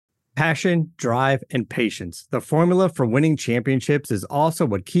Passion, drive, and patience. The formula for winning championships is also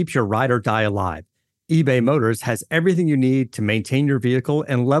what keeps your ride or die alive. eBay Motors has everything you need to maintain your vehicle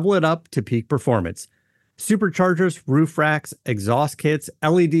and level it up to peak performance. Superchargers, roof racks, exhaust kits,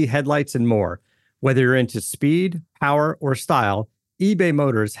 LED headlights, and more. Whether you're into speed, power, or style, eBay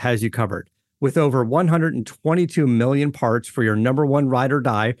Motors has you covered. With over 122 million parts for your number one ride or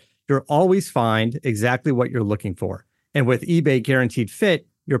die, you'll always find exactly what you're looking for. And with eBay Guaranteed Fit,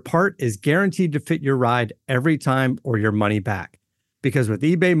 your part is guaranteed to fit your ride every time or your money back. Because with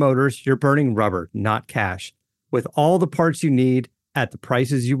eBay Motors, you're burning rubber, not cash. With all the parts you need at the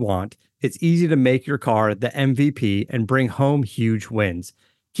prices you want, it's easy to make your car the MVP and bring home huge wins.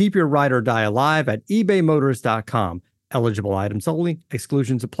 Keep your ride or die alive at ebaymotors.com. Eligible items only.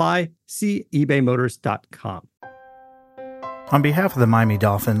 Exclusions apply. See ebaymotors.com. On behalf of the Miami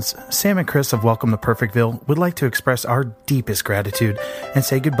Dolphins, Sam and Chris of Welcome to Perfectville would like to express our deepest gratitude and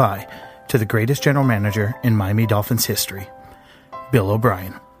say goodbye to the greatest general manager in Miami Dolphins history, Bill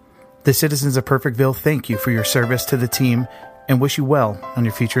O'Brien. The citizens of Perfectville thank you for your service to the team and wish you well on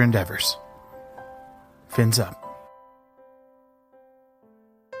your future endeavors. Fins up.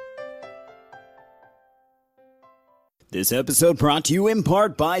 This episode brought to you in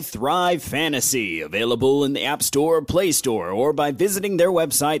part by Thrive Fantasy, available in the App Store, Play Store, or by visiting their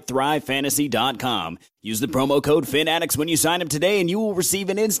website, thrivefantasy.com. Use the promo code FINADDICTS when you sign up today, and you will receive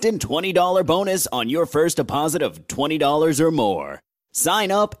an instant $20 bonus on your first deposit of $20 or more.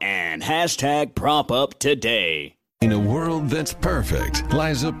 Sign up and hashtag prop up today. In a world that's perfect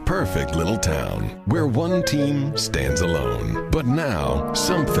lies a perfect little town where one team stands alone. But now,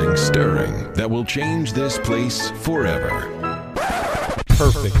 something stirring that will change this place forever.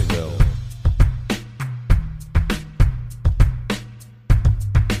 Perfectville.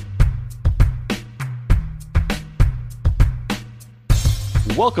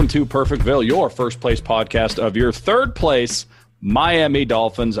 Welcome to Perfectville, your first place podcast of your third place Miami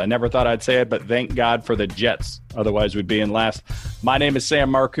Dolphins. I never thought I'd say it, but thank God for the Jets. Otherwise, we'd be in last. My name is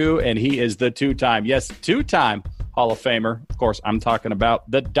Sam Marcoux, and he is the two-time Hall of Famer. Of course, I'm talking about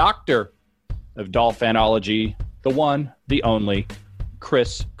the doctor of Dolphinology, the one, the only,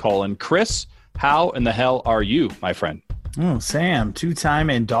 Chris Cullen. Chris, how in the hell are you, my friend? Oh, Sam, two-time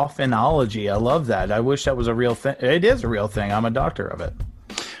in Dolphinology. I love that. I wish that was a real thing. It is a real thing. I'm a doctor of it.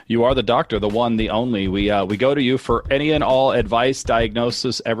 You are the doctor, the one, the only. We go to you for any and all advice,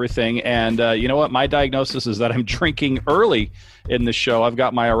 diagnosis, everything. And you know what? My diagnosis is that I'm drinking early in the show. I've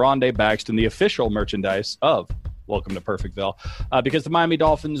got my Aronde Baxton, the official merchandise of Welcome to Perfectville, because the Miami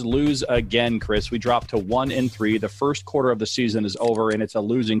Dolphins lose again, Chris. We dropped to 1-3. The first quarter of the season is over, and it's a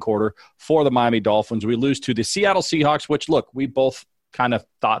losing quarter for the Miami Dolphins. We lose to the Seattle Seahawks, which, look, we both kind of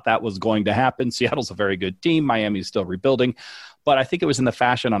thought that was going to happen. Seattle's a very good team. Miami's still rebuilding. But I think it was in the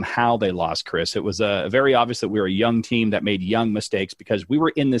fashion on how they lost, Chris. It was very obvious that we were a young team that made young mistakes because we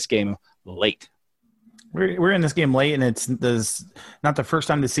were in this game late. We're in this game late, and it's not the first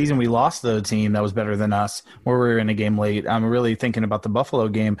time this season we lost the team that was better than us where we were in a game late. I'm really thinking about the Buffalo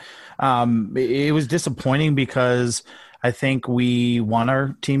game. It was disappointing because I think we want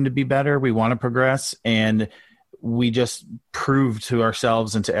our team to be better. We want to progress, and we just proved to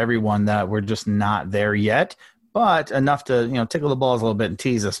ourselves and to everyone that we're just not there yet. But enough to, tickle the balls a little bit and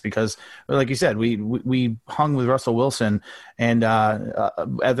tease us because, like you said, we hung with Russell Wilson, and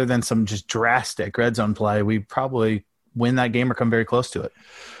other than some just drastic red zone play, we probably win that game or come very close to it.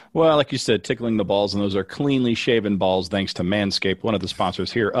 Well, like you said, tickling the balls, and those are cleanly shaven balls thanks to Manscaped, one of the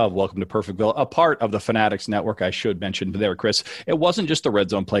sponsors here of Welcome to Perfectville, a part of the Fanatics Network, I should mention there, Chris. It wasn't just the red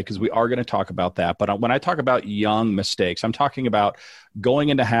zone play because we are going to talk about that. But when I talk about young mistakes, I'm talking about going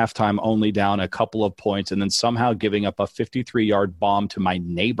into halftime only down a couple of points and then somehow giving up a 53-yard bomb to my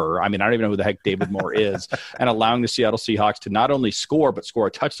neighbor. I mean, I don't even know who the heck David Moore is, and allowing the Seattle Seahawks to not only score but score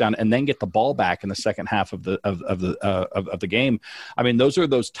a touchdown and then get the ball back in the second half of the game. I mean, those are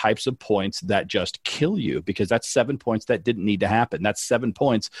those types of points that just kill you because that's 7 points that didn't need to happen. That's 7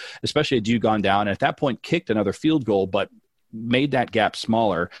 points, especially had you gone down and at that point kicked another field goal, but made that gap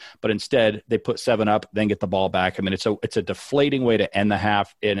smaller, but instead they put 7 up, then get the ball back. I mean, it's a deflating way to end the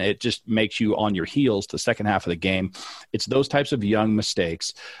half, and it just makes you on your heels the second half of the game. It's those types of young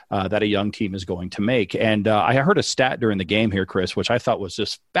mistakes that a young team is going to make. And I heard a stat during the game here, Chris, which I thought was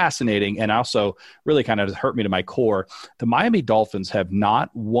just fascinating and also really kind of hurt me to my core. The Miami Dolphins have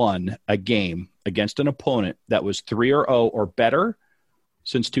not won a game against an opponent that was 3-0 or better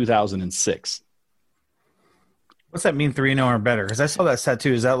since 2006. What's that mean, 3-0 or better? Because I saw that stat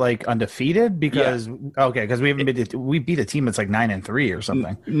too. Is that like undefeated? Because because we haven't we beat a team that's like 9-3 or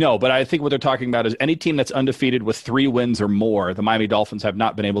something. No, but I think what they're talking about is any team that's undefeated with 3 wins or more, the Miami Dolphins have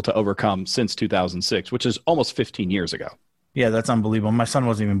not been able to overcome since 2006, which is almost 15 years ago. Yeah, that's unbelievable. My son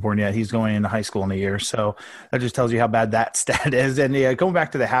wasn't even born yet. He's going into high school in a year. So that just tells you how bad that stat is. And going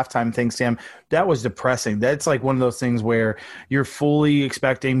back to the halftime thing, Sam, that was depressing. That's like one of those things where you're fully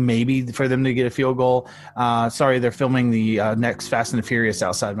expecting maybe for them to get a field goal. Sorry, they're filming the next Fast and the Furious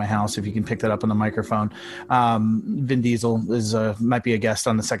outside my house, if you can pick that up on the microphone. Vin Diesel is might be a guest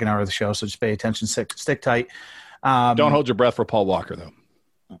on the second hour of the show, so just pay attention, stick tight. Don't hold your breath for Paul Walker, though.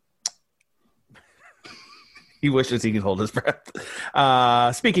 He wishes he could hold his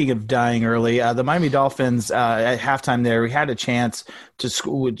breath. Speaking of dying early, the Miami Dolphins at halftime there, we had a chance to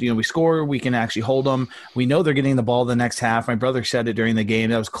score. We score, we can actually hold them. We know they're getting the ball the next half. My brother said it during the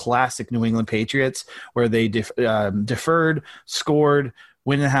game. That was classic New England Patriots, where they deferred, scored,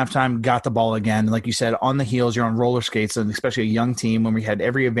 win at halftime, got the ball again. Like you said, on the heels, you're on roller skates, and especially a young team when we had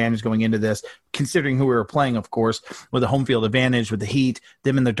every advantage going into this, considering who we were playing, of course, with a home field advantage, with the heat,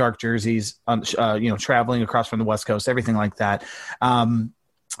 them in their dark jerseys, traveling across from the West Coast, everything like that. And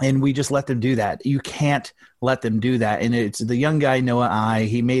we just let them do that. You can't let them do that. And it's the young guy, Noah I.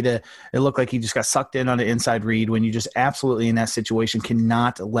 He made it look like he just got sucked in on an inside read when you just absolutely in that situation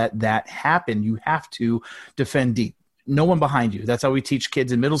cannot let that happen. You have to defend deep. No one behind you. That's how we teach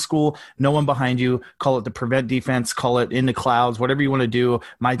kids in middle school. No one behind you. Call it the prevent defense. Call it in the clouds, whatever you want to do.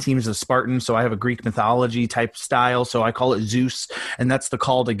 My team is a Spartan, so I have a Greek mythology type style, so I call it Zeus, and that's the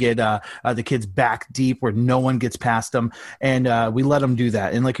call to get the kids back deep where no one gets past them, and we let them do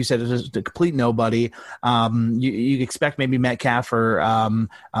that. And like you said, it's a complete nobody. You expect maybe Metcalf or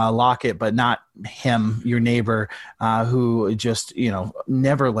Lockett, but not him, your neighbor, who just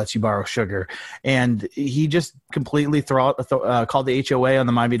never lets you borrow sugar, and he just completely called the HOA on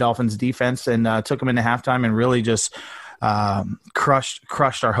the Miami Dolphins defense and took them into halftime and really just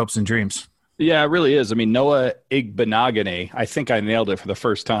crushed our hopes and dreams. Yeah, it really is. I mean, Noah Igbinoghene, I think I nailed it for the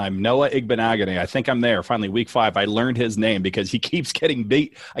first time. Noah Igbinoghene, I think I'm there. Finally, week 5, I learned his name because he keeps getting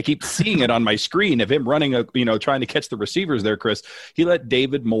beat. I keep seeing it on my screen of him running, trying to catch the receivers there, Chris. He let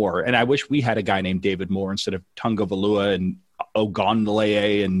David Moore, and I wish we had a guy named David Moore instead of Tunga Valua and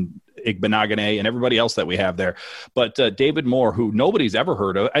Ogunleye and Igbinoghene and everybody else that we have there. But David Moore, who nobody's ever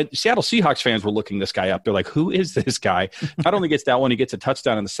heard of, Seattle Seahawks fans were looking this guy up. They're like, who is this guy? Not only gets that one, he gets a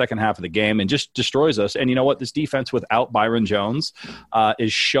touchdown in the second half of the game and just destroys us. And you know what? This defense without Byron Jones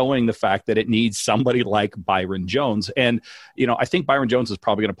is showing the fact that it needs somebody like Byron Jones. And, I think Byron Jones is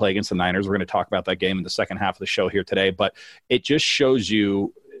probably going to play against the Niners. We're going to talk about that game in the second half of the show here today. But it just shows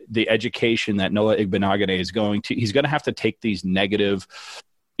you the education that Noah Igbinoghene is he's going to have to take these negative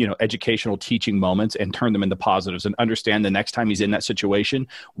educational teaching moments and turn them into positives and understand the next time he's in that situation,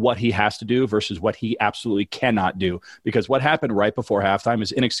 what he has to do versus what he absolutely cannot do. Because what happened right before halftime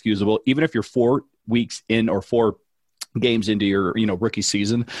is inexcusable. Even if you're 4 weeks in or 4 games into your rookie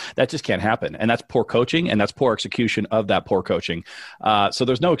season, that just can't happen. And that's poor coaching, and that's poor execution of that poor coaching. So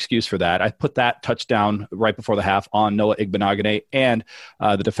there's no excuse for that. I put that touchdown right before the half on Noah Igbinoghene and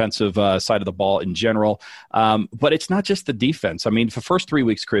the defensive side of the ball in general. But it's not just the defense. I mean, for the first 3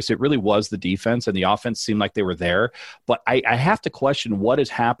 weeks, Chris, it really was the defense, and the offense seemed like they were there. But I have to question what is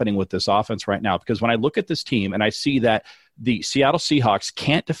happening with this offense right now, because when I look at this team and I see that the Seattle Seahawks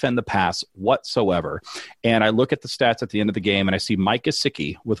can't defend the pass whatsoever. And I look at the stats at the end of the game, and I see Mike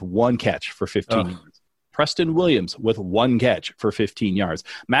Gesicki with 1 catch for 15 yards. Preston Williams with 1 catch for 15 yards.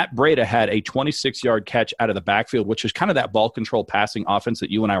 Matt Breida had a 26-yard catch out of the backfield, which is kind of that ball control passing offense that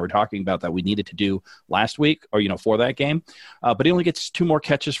you and I were talking about that we needed to do last week or, for that game. But he only gets 2 more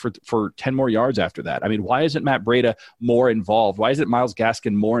catches for 10 more yards after that. I mean, why isn't Matt Breida more involved? Why isn't Myles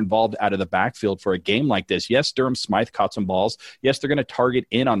Gaskin more involved out of the backfield for a game like this? Yes, Durham Smythe caught some balls. Yes, they're going to target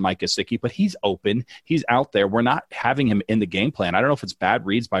in on Mike Gesicki, but he's open. He's out there. We're not having him in the game plan. I don't know if it's bad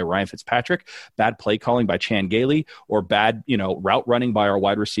reads by Ryan Fitzpatrick, bad play calling by Chan Gailey, or bad, route running by our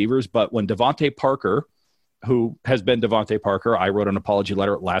wide receivers. But when Devontae Parker, who has been Devontae Parker, I wrote an apology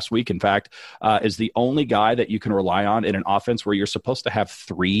letter last week, in fact, is the only guy that you can rely on in an offense where you're supposed to have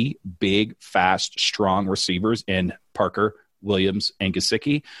 3 big, fast, strong receivers in Parker, Williams, and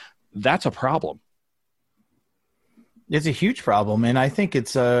Gesicki, that's a problem. It's a huge problem, and I think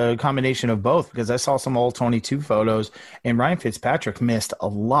it's a combination of both, because I saw some All-22 photos, and Ryan Fitzpatrick missed a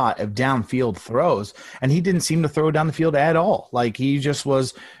lot of downfield throws, and he didn't seem to throw down the field at all. Like, he just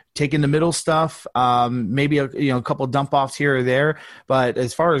was taking the middle stuff, maybe a couple dump offs here or there. But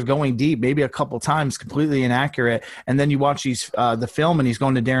as far as going deep, maybe a couple times completely inaccurate. And then you watch the film, and he's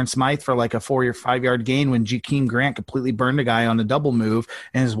going to Darren Smythe for like a 4 or 5 yard gain when Jakeem Grant completely burned a guy on a double move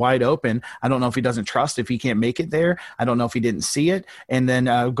and is wide open. I don't know if he doesn't trust if he can't make it there. I don't know if he didn't see it. And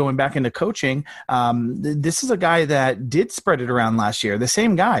then going back into coaching, this is a guy that did spread it around last year. The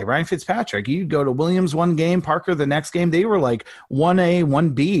same guy, Ryan Fitzpatrick. You go to Williams one game, Parker the next game. They were like 1A,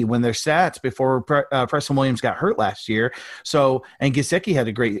 1B when their stats before Preston Williams got hurt last year. So, and Gesicki had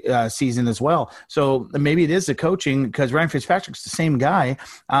a great season as well. So maybe it is the coaching, because Ryan Fitzpatrick's the same guy,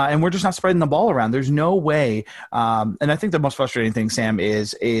 and we're just not spreading the ball around. There's no way. And I think the most frustrating thing, Sam,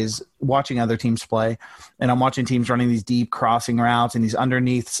 is watching other teams play. And I'm watching teams running these deep crossing routes and these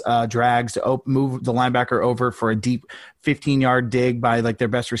underneath drags to move the linebacker over for a deep 15-yard dig by like their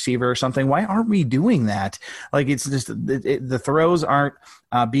best receiver or something. Why aren't we doing that? Like, it's just the throws aren't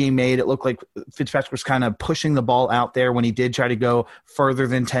being made. It looked like Fitzpatrick was kind of pushing the ball out there when he did try to go further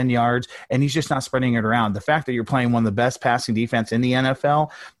than 10 yards, and he's just not spreading it around. The fact that you're playing one of the best passing defense in the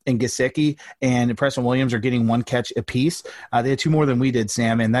NFL, and Gesicki and Preston Williams are getting one catch apiece, they had 2 more than we did,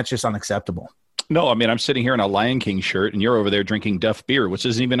 Sam, and that's just unacceptable. No, I mean, I'm sitting here in a Lion King shirt, and you're over there drinking Duff beer, which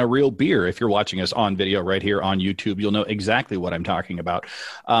isn't even a real beer. If you're watching us on video right here on YouTube, you'll know exactly what I'm talking about.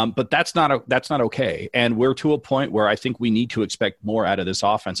 But that's not okay. And we're to a point where I think we need to expect more out of this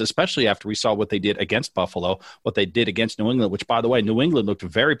offense, especially after we saw what they did against Buffalo, what they did against New England, which, by the way, New England looked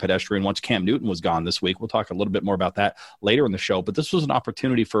very pedestrian once Cam Newton was gone this week. We'll talk a little bit more about that later in the show. But this was an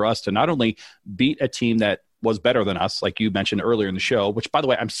opportunity for us to not only beat a team that was better than us, like you mentioned earlier in the show, which, by the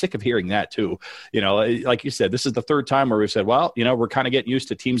way, I'm sick of hearing that too. Like you said, this is the 3rd time where we've said, well, we're kind of getting used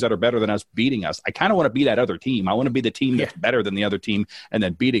to teams that are better than us beating us. I kind of want to be that other team. I want to be the team that's better than the other team and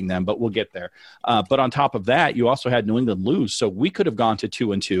then beating them, but we'll get there. But on top of that, you also had New England lose. So we could have gone to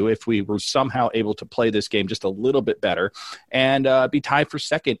 2-2 if we were somehow able to play this game just a little bit better and be tied for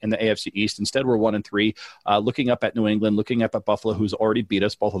 2nd in the AFC East. Instead, we're 1-3, looking up at New England, looking up at Buffalo, who's already beat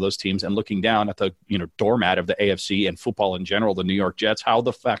us, both of those teams, and looking down at the doormat of the AFC and football in general, the New York Jets. How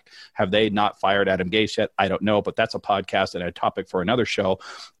the fuck have they not fired Adam Gase yet? I don't know, but that's a podcast and a topic for another show.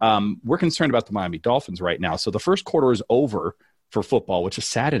 We're concerned about the Miami Dolphins right now. So the first quarter is over for football, which is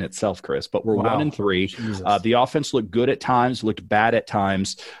sad in itself, Chris, but we're 1-3. The offense looked good at times, looked bad at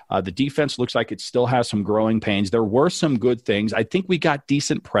times. The defense looks like it still has some growing pains. There were some good things. I think we got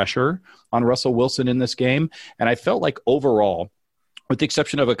decent pressure on Russell Wilson in this game. And I felt like overall, with the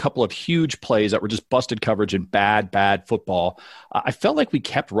exception of a couple of huge plays that were just busted coverage and bad football, I felt like we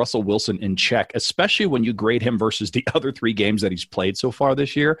kept Russell Wilson in check, especially when you grade him versus the other 3 games that he's played so far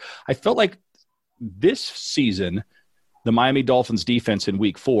this year. I felt like this season, the Miami Dolphins defense in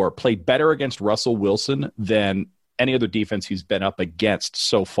week 4 played better against Russell Wilson than any other defense he's been up against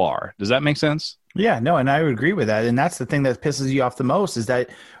so far. Does that make sense? Yeah, no, and I would agree with that. And that's the thing that pisses you off the most, is that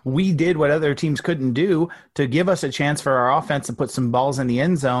we did what other teams couldn't do to give us a chance for our offense to put some balls in the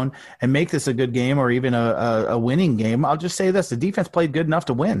end zone and make this a good game or even a winning game. I'll just say this, the defense played good enough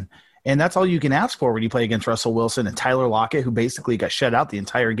to win. And that's all you can ask for when you play against Russell Wilson and Tyler Lockett, who basically got shut out the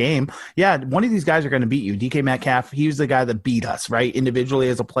entire game. Yeah, one of these guys are going to beat you. DK Metcalf, he was the guy that beat us, right, individually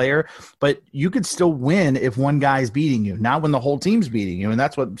as a player. But you could still win if one guy's beating you, not when the whole team's beating you. And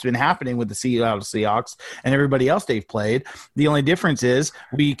that's what's been happening with the Seattle Seahawks and everybody else they've played. The only difference is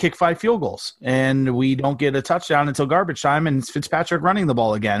we kick 5 field goals and we don't get a touchdown until garbage time, and it's Fitzpatrick running the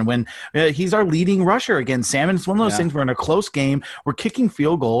ball again when he's our leading rusher again, Sam. And it's one of those things, we're in a close game, we're kicking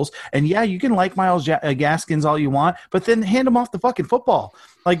field goals. And yeah, you can like Myles Gaskins all you want, but then hand him off the fucking football.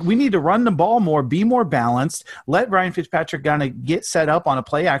 Like, we need to run the ball more, be more balanced, let Ryan Fitzpatrick kind of get set up on a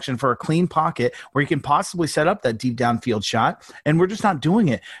play action for a clean pocket where he can possibly set up that deep downfield shot, and we're just not doing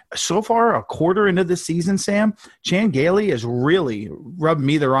it. So far, a quarter into the season, Sam, Chan Gailey has really rubbed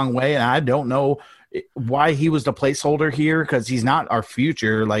me the wrong way, and I don't know why he was the placeholder here, because he's not our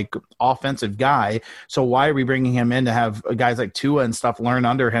future like offensive guy. So why are we bringing him in to have guys like Tua and stuff learn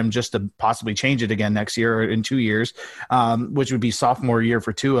under him just to possibly change it again next year or in 2 years, which would be sophomore year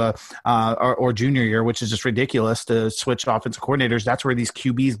for Tua or junior year, which is just ridiculous to switch offensive coordinators. That's where these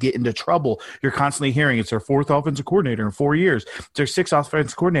QBs get into trouble. You're constantly hearing it's their 4th offensive coordinator in 4 years. It's their 6th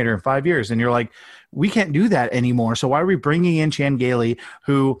offensive coordinator in 5 years. And you're like, we can't do that anymore. So why are we bringing in Chan Gailey,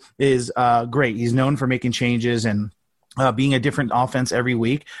 who is great? He's known for making changes and being a different offense every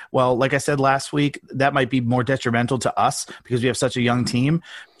week. Well, like I said last week, that might be more detrimental to us because we have such a young team.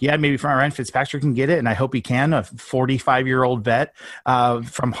 Yeah, maybe Ryan Fitzpatrick can get it, and I hope he can, a 45-year-old vet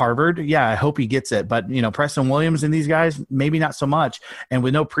from Harvard. Yeah, I hope he gets it. But, Preston Williams and these guys, maybe not so much. And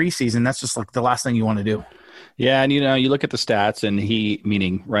with no preseason, that's just like the last thing you want to do. Yeah, and you look at the stats, and he,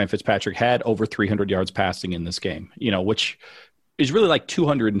 meaning Ryan Fitzpatrick, had over 300 yards passing in this game, which is really like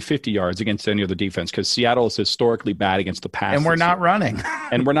 250 yards against any other defense, because Seattle is historically bad against the pass. And we're not running.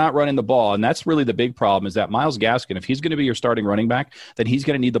 And we're not running the ball. And that's really the big problem, is that Myles Gaskin, if he's going to be your starting running back, then he's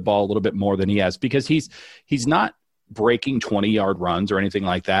going to need the ball a little bit more than he has, because he's not breaking 20-yard runs or anything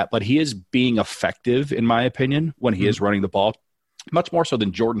like that, but he is being effective, in my opinion, when he is running the ball. Much more so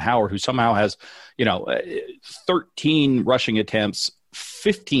than Jordan Howard, who somehow has, 13 rushing attempts,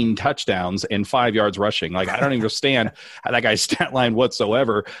 15 touchdowns, and 5 yards rushing. Like, I don't understand how that guy's stat line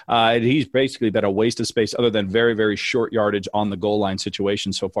whatsoever. He's basically been a waste of space, other than very, very short yardage on the goal line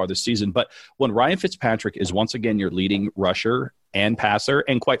situation so far this season. But when Ryan Fitzpatrick is once again your leading rusher and passer,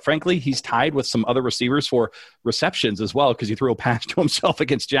 and quite frankly, he's tied with some other receivers for receptions as well, because he threw a pass to himself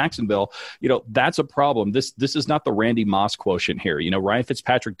against Jacksonville. That's a problem. This is not the Randy Moss quotient here. Ryan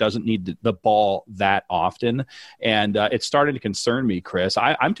Fitzpatrick doesn't need the ball that often, and it's starting to concern me, Chris.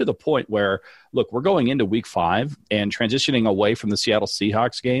 I'm to the point where, look, we're going into week 5 and transitioning away from the Seattle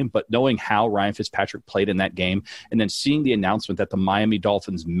Seahawks game, but knowing how Ryan Fitzpatrick played in that game, and then seeing the announcement that the Miami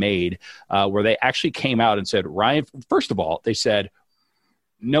Dolphins made, where they actually came out and said, Ryan, first of all, they said,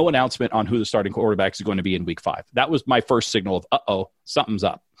 no announcement on who the starting quarterback is going to be in week 5. That was my first signal of, uh-oh, something's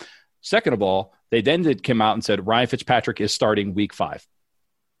up. Second of all, they then came out and said, Ryan Fitzpatrick is starting week 5.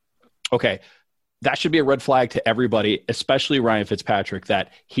 Okay, that should be a red flag to everybody, especially Ryan Fitzpatrick,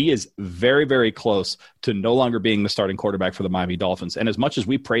 that he is very, very close to no longer being the starting quarterback for the Miami Dolphins. And as much as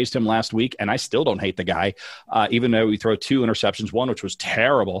we praised him last week, and I still don't hate the guy, even though he threw 2 interceptions, one which was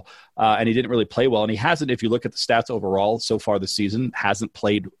terrible, and he didn't really play well. And he hasn't, if you look at the stats overall so far this season, hasn't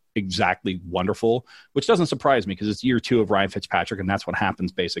played exactly wonderful, which doesn't surprise me, because it's year 2 of Ryan Fitzpatrick, and that's what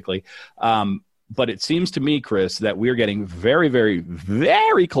happens basically. But it seems to me, Chris, that we're getting very, very,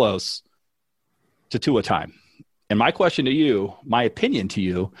 very close to Tua time. And my question to you, my opinion to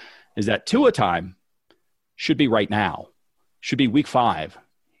you, is that Tua time should be right now, should be week 5.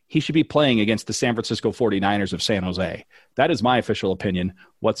 He should be playing against the San Francisco 49ers of San Jose. That is my official opinion.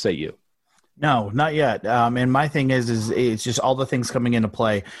 What say you? No, not yet. And my thing is it's just all the things coming into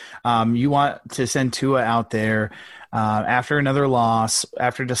play. You want to send Tua out there after another loss,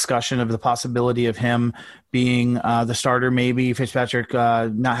 after discussion of the possibility of him being the starter, maybe Fitzpatrick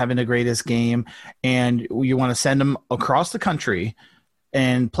not having the greatest game, and you want to send him across the country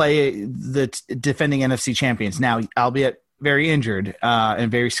and play the defending NFC champions. Now, albeit very injured and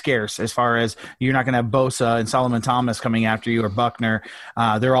very scarce, as far as you're not going to have Bosa and Solomon Thomas coming after you, or Buckner.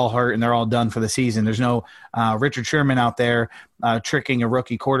 They're all hurt and they're all done for the season. There's no Richard Sherman out there tricking a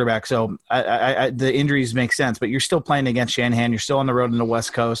rookie quarterback. So the injuries make sense, but you're still playing against Shanahan. You're still on the road in the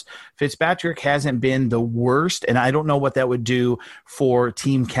West Coast. Fitzpatrick hasn't been the worst, and I don't know what that would do for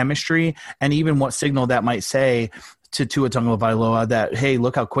team chemistry, and even what signal that might say to Tua Tagovailoa that, hey,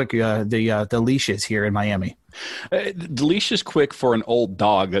 look how quick the leash is here in Miami. The leash is quick for an old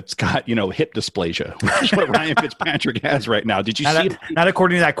dog that's got, hip dysplasia, which is what Ryan Fitzpatrick has right now. Did you see it? Not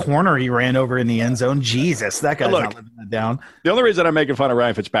according to that corner he ran over in the end zone. Jesus, that guy's not living that down. The only reason I'm making fun of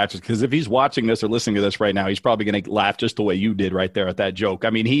Ryan Fitzpatrick is because if he's watching this or listening to this right now, he's probably going to laugh just the way you did right there at that joke. I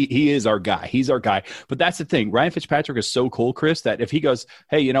mean, he is our guy. He's our guy. But that's the thing. Ryan Fitzpatrick is so cool, Chris, that if he goes,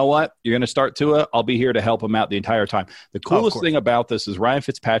 hey, you know what? You're going to start Tua, I'll be here to help him out the entire time. The coolest thing about this is Ryan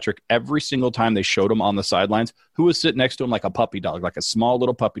Fitzpatrick, every single time they showed him on the sidelines, who was sitting next to him like a puppy dog, like a small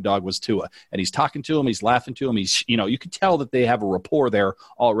little puppy dog, was Tua. And he's talking to him. He's laughing to him. He's, you can tell that they have a rapport there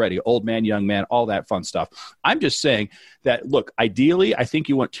already. Old man, young man, all that fun stuff. I'm just saying that, look, ideally, I think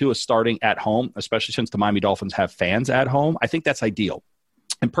you want Tua starting at home, especially since the Miami Dolphins have fans at home. I think that's ideal.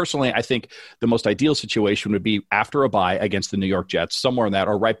 And personally, I think the most ideal situation would be after a bye against the New York Jets, somewhere in that,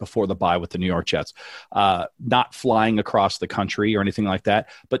 or right before the bye with the New York Jets, not flying across the country or anything like that.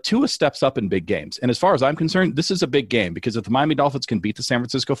 But Tua steps up in big games. And as far as I'm concerned, this is a big game, because if the Miami Dolphins can beat the San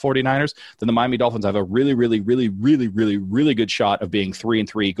Francisco 49ers, then the Miami Dolphins have a really, really, really, really, really, really good shot of being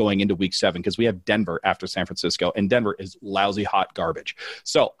 3-3 going into week 7, because we have Denver after San Francisco, and Denver is lousy, hot garbage.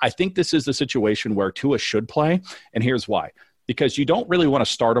 So I think this is the situation where Tua should play, and here's why. Because you don't really want to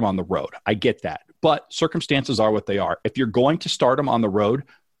start him on the road. I get that. But circumstances are what they are. If you're going to start him on the road,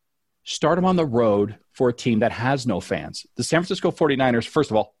 start him on the road for a team that has no fans. The San Francisco 49ers,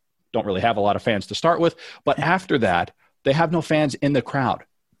 first of all, don't really have a lot of fans to start with. But after that, they have no fans in the crowd.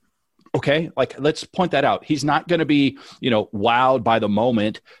 Okay, like, let's point that out. He's not going to be, wowed by the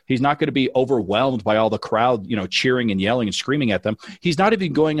moment. He's not going to be overwhelmed by all the crowd, cheering and yelling and screaming at them. He's not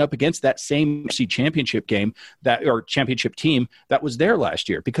even going up against that same NFC championship game or championship team that was there last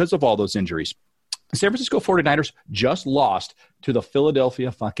year because of all those injuries. The San Francisco 49ers just lost to the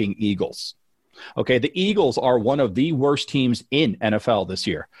Philadelphia fucking Eagles. Okay, the Eagles are one of the worst teams in NFL this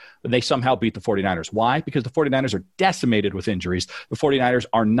year. They somehow beat the 49ers. Why? Because the 49ers are decimated with injuries. The 49ers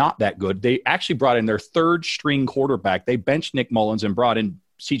are not that good. They actually brought in their third string quarterback. They benched Nick Mullins and brought in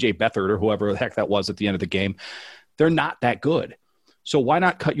CJ Beathard or whoever the heck that was at the end of the game. They're not that good. So why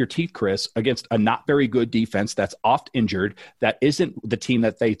not cut your teeth, Chris, against a not very good defense that's oft injured, that isn't the team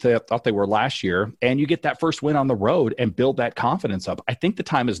that they thought they were last year, and you get that first win on the road and build that confidence up. I think the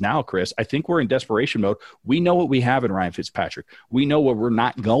time is now, Chris. I think we're in desperation mode. We know what we have in Ryan Fitzpatrick. We know where we're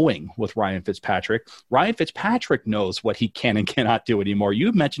not going with Ryan Fitzpatrick. Ryan Fitzpatrick knows what he can and cannot do anymore.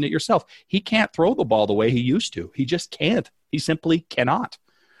 You mentioned it yourself. He can't throw the ball the way he used to. He just can't. He simply cannot.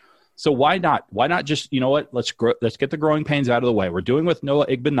 So why not? Why not just, you know what? Let's get the growing pains out of the way. We're doing with Noah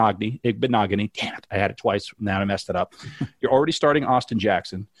Igbinoghene. Damn it. I had it twice. Now I messed it up. You're already starting Austin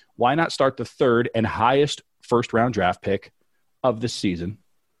Jackson. Why not start the third and highest first-round draft pick of the season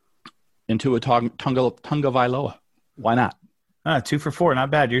into a Tagovailoa? Why not? 2 for 4, not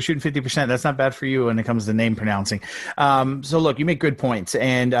bad. You're shooting 50%. That's not bad for you when it comes to name pronouncing. So look, you make good points,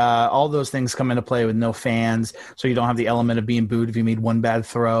 and all those things come into play with no fans, so you don't have the element of being booed if you made one bad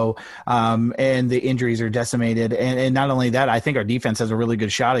throw, and the injuries are decimated. And not only that, I think our defense has a really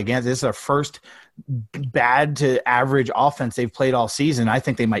good shot against. This is our first bad to average offense they've played all season. I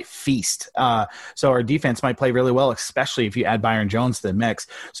think they might feast. So our defense might play really well, especially if you add Byron Jones to the mix.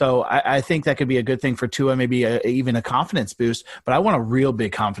 So I think that could be a good thing for Tua, maybe even a confidence boost. But I want a real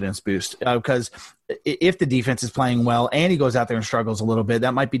big confidence boost because if the defense is playing well and he goes out there and struggles a little bit,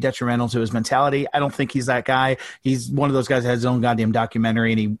 that might be detrimental to his mentality. I don't think he's that guy. He's one of those guys that has his own goddamn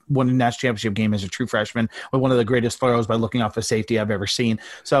documentary, and he won a national championship game as a true freshman with one of the greatest throws by looking off a safety I've ever seen.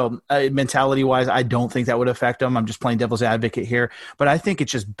 So mentality-wise, I don't think that would affect him. I'm just playing devil's advocate here. But I think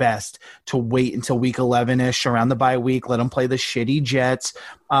it's just best to wait until week 11-ish, around the bye week, let him play the shitty Jets,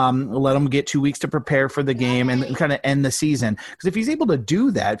 let him get 2 weeks to prepare for the game and kind of end the season. Because if he's able to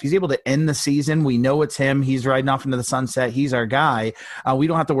do that, if he's able to end the season, we know it's him. He's riding off into the sunset. He's our guy. We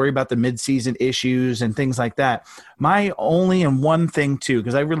don't have to worry about the midseason issues and things like that. My only and one thing, too,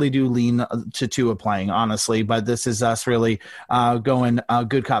 because I really do lean to Tua playing, honestly, but this is us really going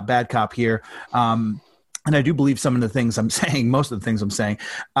good cop, bad cop here. And I do believe some of the things I'm saying, most of the things I'm saying.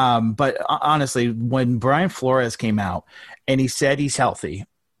 But honestly, when Brian Flores came out and he said he's healthy,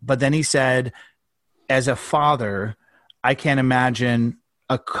 but then he said, as a father, I can't imagine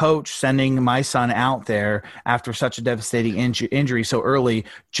a coach sending my son out there after such a devastating injury so early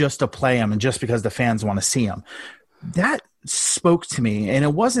just to play him and just because the fans want to see him. That spoke to me. And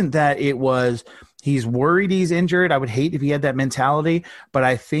it wasn't that it was he's worried he's injured. I would hate if he had that mentality, but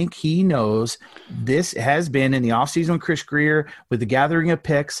I think he knows this has been in the offseason with Chris Grier, with the gathering of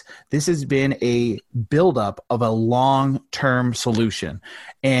picks. This has been a buildup of a long-term solution.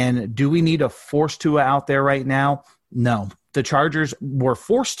 And do we need to force Tua out there right now? No. The Chargers were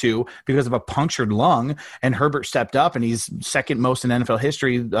forced to because of a punctured lung, and Herbert stepped up, and he's second most in NFL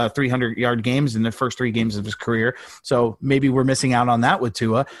history, 300-yard games in the first 3 games of his career. So maybe we're missing out on that with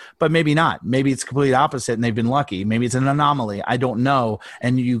Tua, but maybe not. Maybe it's completely opposite, and they've been lucky. Maybe it's an anomaly. I don't know,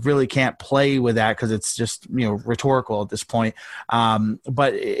 and you really can't play with that because it's just rhetorical at this point.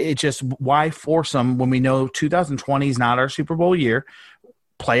 But it just, why force them when we know 2020 is not our Super Bowl year?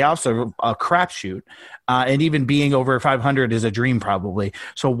 Playoffs are a crapshoot, and even being over 500 is a dream probably.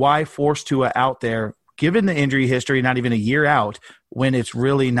 So why force Tua out there, given the injury history, not even a year out, when it's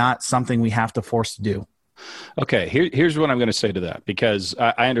really not something we have to force to do? Okay, here's what I'm going to say to that, because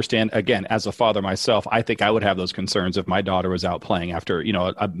I understand, again, as a father myself, I think I would have those concerns if my daughter was out playing after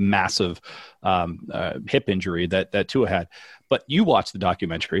a massive hip injury that Tua had. But you watched the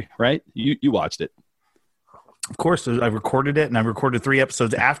documentary, right? You watched it. Of course, I recorded it, and I recorded 3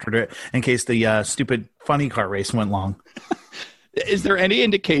 episodes after it in case the stupid funny car race went long. Is there any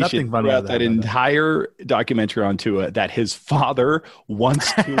indication throughout that entire documentary on Tua that his father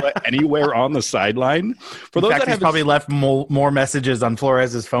wants Tua anywhere on the sideline? For those that he's probably left more messages on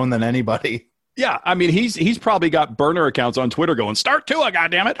Flores' phone than anybody. Yeah, I mean, he's probably got burner accounts on Twitter going, "Start Tua,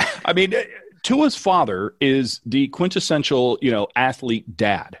 goddammit." I mean, Tua's father is the quintessential, athlete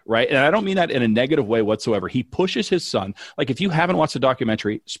dad, right? And I don't mean that in a negative way whatsoever. He pushes his son. Like, if you haven't watched the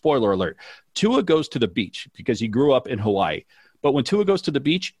documentary, spoiler alert, Tua goes to the beach because he grew up in Hawaii. But when Tua goes to the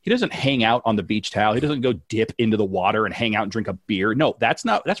beach, he doesn't hang out on the beach towel. He doesn't go dip into the water and hang out and drink a beer. No, that's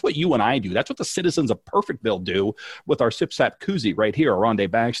what you and I do. That's what the citizens of Perfectville do with our Sip Sap Koozie right here, Rondé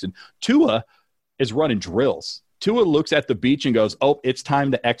Baxton. Tua is running drills. Tua looks at the beach and goes, oh, it's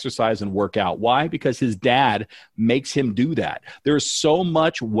time to exercise and work out. Why? Because his dad makes him do that. There's so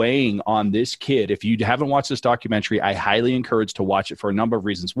much weighing on this kid. If you haven't watched this documentary, I highly encourage to watch it for a number of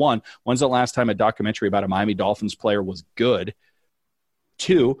reasons. One, when's the last time a documentary about a Miami Dolphins player was good?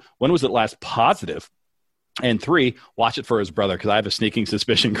 Two, when was it last positive? And three, watch it for his brother, because I have a sneaking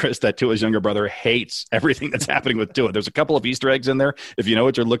suspicion, Chris, that Tua's younger brother hates everything that's happening with Tua. There's a couple of Easter eggs in there, if you know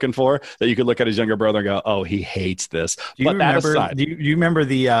what you're looking for, that you could look at his younger brother and go, "Oh, he hates this." But that aside, do you remember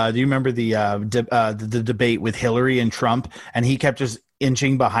the debate with Hillary and Trump, and he kept just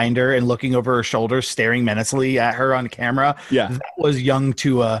inching behind her and looking over her shoulder, staring menacingly at her on camera? Yeah, that was young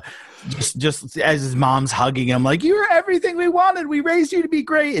Tua. Just as his mom's hugging him, like, "You were everything we wanted. We raised you to be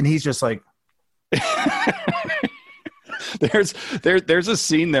great," and he's just like. There's a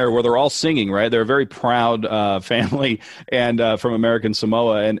scene there where they're all singing, right? They're a very proud family, and from American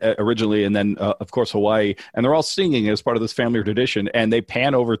Samoa, and originally, and then of course Hawaii, and they're all singing as part of this family tradition. And they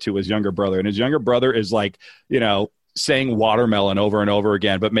pan over to his younger brother, and his younger brother is like, saying watermelon over and over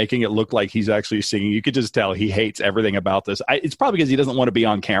again, but making it look like he's actually singing. You could just tell he hates everything about this. It's probably because he doesn't want to be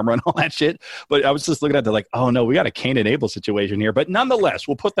on camera and all that shit. But I was just looking at it like, oh no, we got a Cain and Abel situation here. But nonetheless,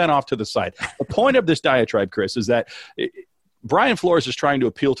 we'll put that off to the side. The point of this diatribe, Chris, is that Brian Flores is trying to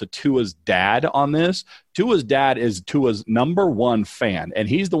appeal to Tua's dad on this. Tua's dad is Tua's number one fan, and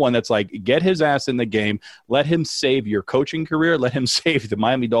he's the one that's like, get his ass in the game. Let him save your coaching career. Let him save the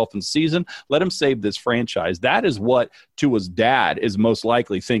Miami Dolphins season. Let him save this franchise. That is what Tua's dad is most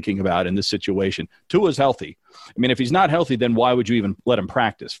likely thinking about in this situation. Tua's healthy. I mean, if he's not healthy, then why would you even let him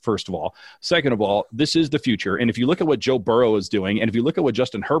practice, first of all? Second of all, this is the future, and if you look at what Joe Burrow is doing, and if you look at what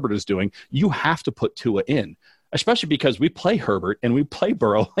Justin Herbert is doing, you have to put Tua in. Especially because we play Herbert and we play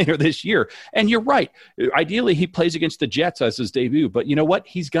Burrow later this year. And you're right. Ideally, he plays against the Jets as his debut. But you know what?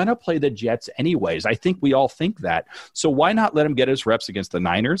 He's going to play the Jets anyways. I think we all think that. So why not let him get his reps against the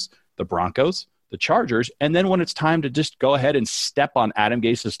Niners, the Broncos, the Chargers, and then when it's time to just go ahead and step on Adam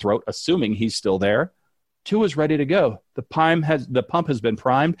Gase's throat, assuming he's still there, Tua's ready to go. The pump has been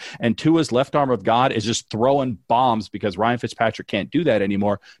primed, and Tua's left arm of God is just throwing bombs, because Ryan Fitzpatrick can't do that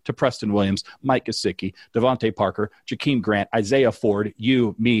anymore, to Preston Williams, Mike Gesicki, Devontae Parker, Jakeem Grant, Isaiah Ford,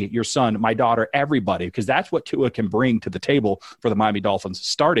 you, me, your son, my daughter, everybody, because that's what Tua can bring to the table for the Miami Dolphins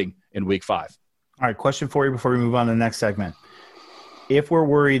starting in Week 5. All right, question for you before we move on to the next segment. If we're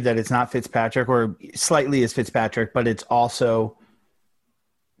worried that it's not Fitzpatrick, or slightly is Fitzpatrick, but it's also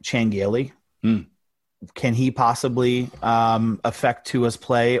Chan Gailey, can he possibly affect Tua's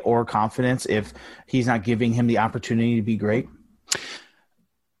play or confidence if he's not giving him the opportunity to be great?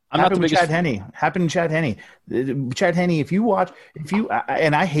 Happened to Chad Henne. Chad Henne,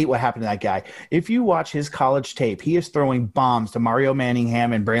 and I hate what happened to that guy. If you watch his college tape, he is throwing bombs to Mario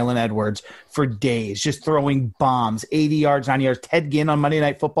Manningham and Braylon Edwards for days, just throwing bombs, 80 yards, 90 yards. Ted Ginn on Monday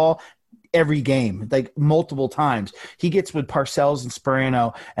Night Football, every game, like multiple times. He gets with Parcells and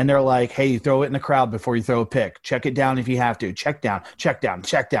Sperano, and they're like, hey, throw it in the crowd before you throw a pick. Check it down if you have to. Check down.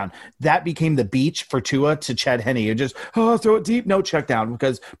 That became the beach for Tua to Chad Henne. You just, throw it deep. No, check down,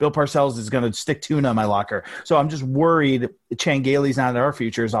 because Bill Parcells is going to stick tuna in my locker. So I'm just worried Chan Gailey's not in our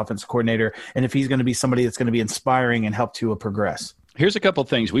future as offensive coordinator, and if he's going to be somebody that's going to be inspiring and help Tua progress. Here's a couple of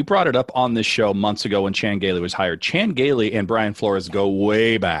things. We brought it up on this show months ago when Chan Gailey was hired. Chan Gailey and Brian Flores go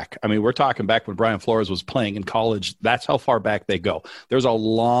way back. I mean, we're talking back when Brian Flores was playing in college. That's how far back they go. There's a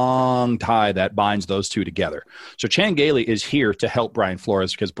long tie that binds those two together. So Chan Gailey is here to help Brian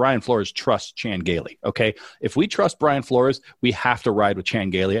Flores, because Brian Flores trusts Chan Gailey, okay? If we trust Brian Flores, we have to ride with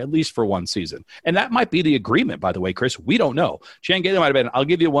Chan Gailey at least for one season. And that might be the agreement, by the way, Chris. We don't know. Chan Gailey might have been, I'll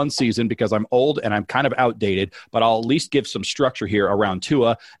give you one season because I'm old and I'm kind of outdated, but I'll at least give some structure here around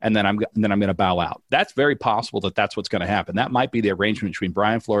Tua, and then I'm going to bow out. That's very possible that that's what's going to happen. That might be the arrangement between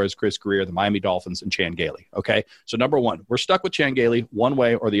Brian Flores, Chris Grier, the Miami Dolphins, and Chan Gailey. Okay, so number one, we're stuck with Chan Gailey one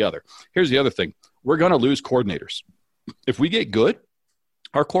way or the other. Here's the other thing: we're going to lose coordinators. If we get good,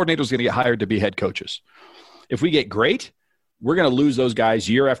 our coordinators are going to get hired to be head coaches. If we get great, we're going to lose those guys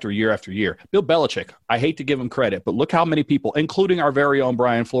year after year after year. Bill Belichick, I hate to give him credit, but look how many people, including our very own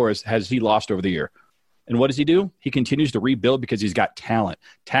Brian Flores, has he lost over the year. And what does he do? He continues to rebuild because he's got talent.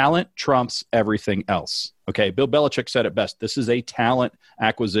 Talent trumps everything else. Okay, Bill Belichick said it best. This is a talent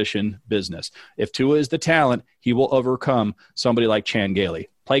acquisition business. If Tua is the talent, he will overcome somebody like Chan Gailey.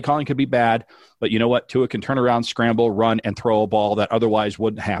 Play calling could be bad, but you know what? Tua can turn around, scramble, run, and throw a ball that otherwise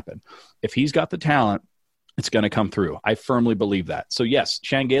wouldn't happen. If he's got the talent, it's going to come through. I firmly believe that. So yes,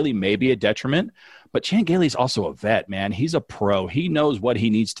 Chan Gailey may be a detriment, But Chan Gailey's also a vet, man. He's a pro. He knows what he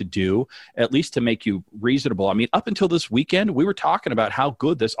needs to do, at least to make you reasonable. I mean, up until this weekend, we were talking about how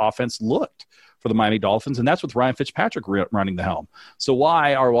good this offense looked for the Miami Dolphins, and that's with Ryan Fitzpatrick running the helm. So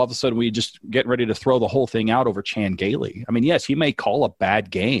why are all of a sudden we just getting ready to throw the whole thing out over Chan Gailey? I mean, yes, he may call a bad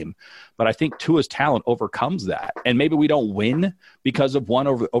game, but I think Tua's talent overcomes that. And maybe we don't win because of one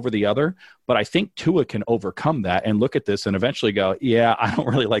over the other, but I think Tua can overcome that and look at this and eventually go, yeah, I don't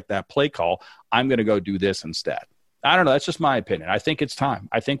really like that play call. I'm going to go do this instead. I don't know. That's just my opinion. I think it's time.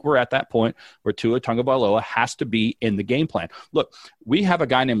 I think we're at that point where Tua Tagovailoa has to be in the game plan. Look, we have a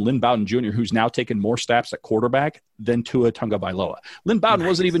guy named Lynn Bowden Jr. who's now taken more snaps at quarterback than Tua Tagovailoa. Lynn Bowden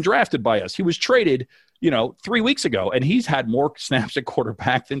wasn't even drafted by us. He was traded, 3 weeks ago, and he's had more snaps at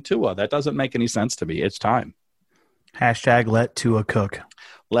quarterback than Tua. That doesn't make any sense to me. It's time. Hashtag let Tua cook.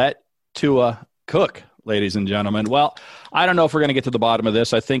 Let Tua cook. Ladies and gentlemen. Well, I don't know if we're going to get to the bottom of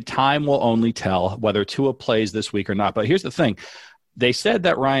this. I think time will only tell whether Tua plays this week or not. But here's the thing. They said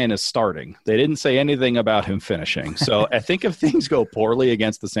that Ryan is starting. They didn't say anything about him finishing. So I think if things go poorly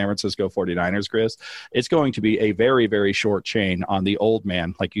against the San Francisco 49ers, Chris, it's going to be a very, very short chain on the old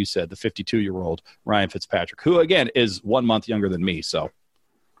man, like you said, the 52-year-old Ryan Fitzpatrick, who, again, is 1 month younger than me. So.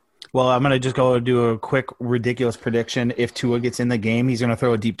 Well, I'm going to just go do a quick, ridiculous prediction. If Tua gets in the game, he's going to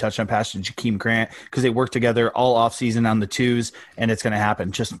throw a deep touchdown pass to Jakeem Grant because they work together all offseason on the twos, and it's going to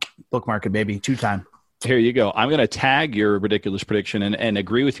happen. Just bookmark it, baby. 2-time. Here you go. I'm going to tag your ridiculous prediction and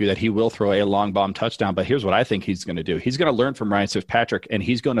agree with you that he will throw a long bomb touchdown. But here's what I think he's going to do. He's going to learn from Ryan Fitzpatrick, and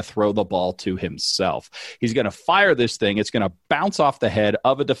he's going to throw the ball to himself. He's going to fire this thing. It's going to bounce off the head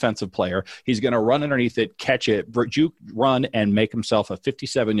of a defensive player. He's going to run underneath it, catch it, juke, run, and make himself a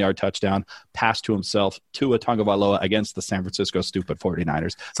 57-yard touchdown pass to himself to a Tagovailoa against the San Francisco stupid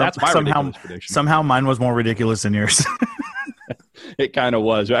 49ers. That's my ridiculous prediction. Somehow mine was more ridiculous than yours. It kind of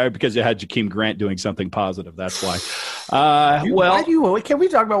was, right? Because it had Jakeem Grant doing something positive. That's why. Can we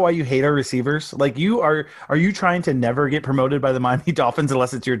talk about why you hate our receivers? Like, are you trying to never get promoted by the Miami Dolphins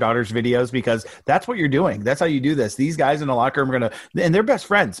unless it's your daughter's videos? Because that's what you're doing. That's how you do this. These guys in the locker room are going to, and they're best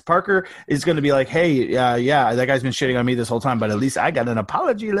friends. Parker is going to be like, hey, yeah, that guy's been shitting on me this whole time, but at least I got an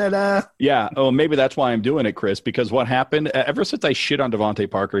apology letter. Yeah. Oh, maybe that's why I'm doing it, Chris, because what happened ever since I shit on Devontae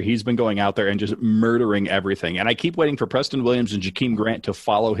Parker, he's been going out there and just murdering everything. And I keep waiting for Preston Williams and Jakeem Grant to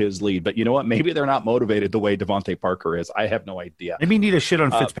follow his lead. But you know what? Maybe they're not motivated the way Devontae Parker is. I have no idea. Maybe you need to shit on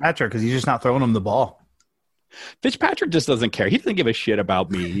Fitzpatrick because he's just not throwing him the ball. Fitzpatrick just doesn't care. He doesn't give a shit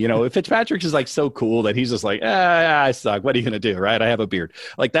about me. If Fitzpatrick's is like so cool that he's just like, I suck. What are you going to do? Right. I have a beard.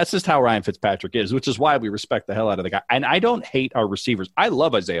 Like, that's just how Ryan Fitzpatrick is, which is why we respect the hell out of the guy. And I don't hate our receivers. I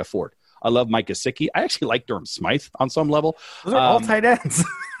love Isaiah Ford. I love Mike Gesicki. I actually like Durham Smythe on some level. Those are all tight ends.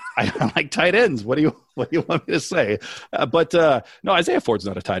 I like tight ends. What do you want me to say? No, Isaiah Ford's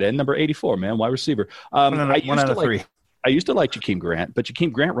not a tight end. Number 84, man, wide receiver. One out of three. I used to like Jakeem Grant, but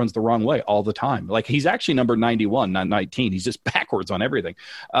Jakeem Grant runs the wrong way all the time. Like, he's actually number 91, not 19. He's just backwards on everything.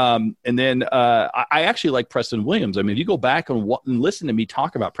 And then I actually like Preston Williams. I mean, if you go back and listen to me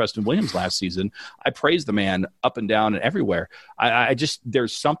talk about Preston Williams last season, I praised the man up and down and everywhere. I just,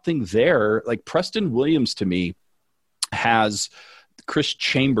 there's something there. Like, Preston Williams to me has Chris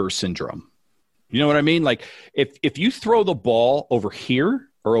Chambers syndrome. You know what I mean? Like, if you throw the ball over here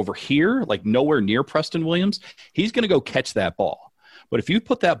or over here, like nowhere near Preston Williams, he's going to go catch that ball. But if you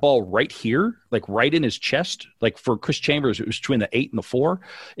put that ball right here, like right in his chest, like for Chris Chambers, it was between the 8 and the 4,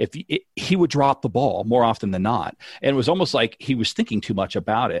 he would drop the ball more often than not. And it was almost like he was thinking too much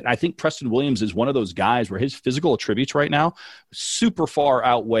about it. And I think Preston Williams is one of those guys where his physical attributes right now super far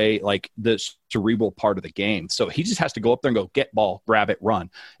outweigh like the cerebral part of the game. So he just has to go up there and go get ball, grab it, run.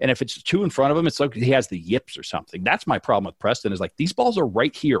 And if it's 2 in front of him, it's like he has the yips or something. That's my problem with Preston, is like, these balls are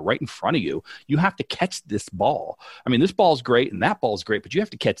right here, right in front of you. You have to catch this ball. I mean, this ball's great and that ball's great, but you have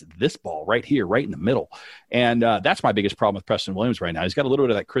to catch this ball right here, right in the middle. And that's my biggest problem with Preston Williams right now. He's got a little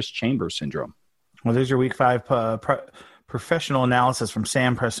bit of that Chris Chambers syndrome. Well, there's your week 5 professional analysis from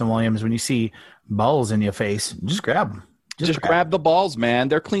Sam Preston Williams. When you see balls in your face, just grab them. Just grab the balls, man.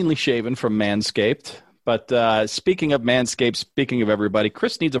 They're cleanly shaven from Manscaped. But speaking of Manscaped, speaking of everybody,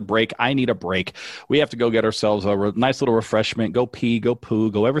 Chris needs a break. I need a break. We have to go get ourselves a nice little refreshment, go pee, go poo,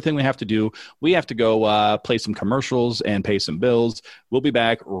 go everything we have to do. We have to go play some commercials and pay some bills. We'll be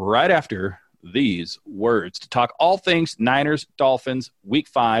back right after these words to talk all things Niners, Dolphins, week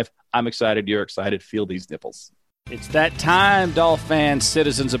 5. I'm excited. You're excited. Feel these nipples. It's that time, Dolphin fans,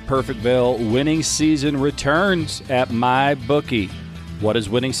 citizens of Perfectville. Winning season returns at MyBookie. What is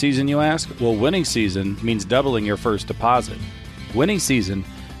winning season, you ask? Well, winning season means doubling your first deposit. Winning season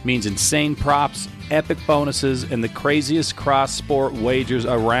means insane props, epic bonuses, and the craziest cross-sport wagers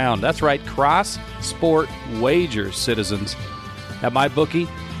around. That's right, cross-sport wagers, citizens. At MyBookie,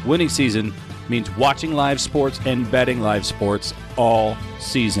 winning season means watching live sports and betting live sports all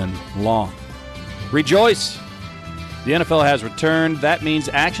season long. Rejoice! The NFL has returned. That means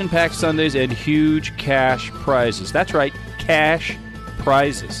action-packed Sundays and huge cash prizes. That's right, cash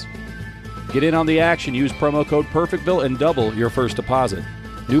prizes. Get in on the action. Use promo code PERFECTVILLE and double your first deposit.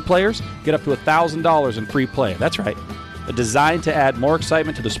 New players get up to $1,000 in free play. That's right. Designed to add more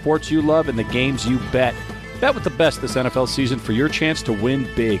excitement to the sports you love and the games you bet. Bet with the best this NFL season for your chance to win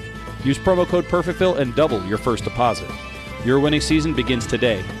big. Use promo code PERFECTVILLE and double your first deposit. Your winning season begins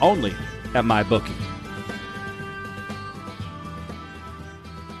today, only at MyBookie.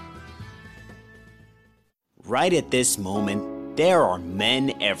 Right at this moment, there are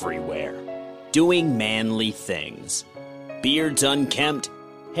men everywhere, doing manly things. Beards unkempt,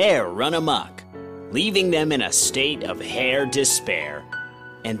 hair run amok, leaving them in a state of hair despair.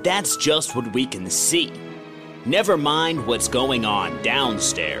 And that's just what we can see. Never mind what's going on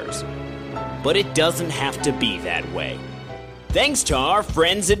downstairs. But it doesn't have to be that way. Thanks to our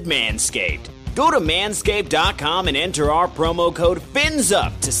friends at Manscaped. Go to manscaped.com and enter our promo code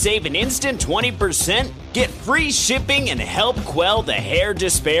FINSUP to save an instant 20%, get free shipping, and help quell the hair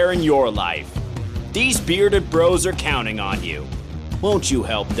despair in your life. These bearded bros are counting on you. Won't you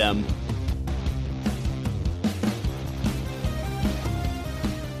help them?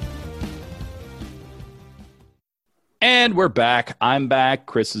 And we're back. I'm back.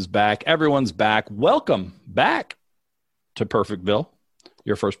 Chris is back. Everyone's back. Welcome back to Perfectville,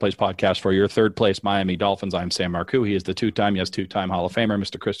 your first place podcast for your third place Miami Dolphins. I'm Sam Marcoux. He is the two-time Hall of Famer,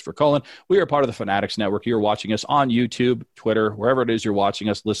 Mr. Christopher Cullen. We are part of the Fanatics Network. You're watching us on YouTube, Twitter, wherever it is you're watching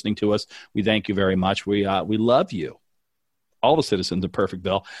us, listening to us. We thank you very much. We love you. All the citizens of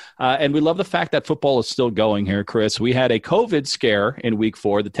Perfectville. And we love the fact that football is still going here, Chris. We had a COVID scare in week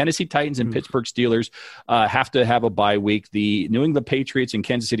 4. The Tennessee Titans and Pittsburgh Steelers have to have a bye week. The New England Patriots and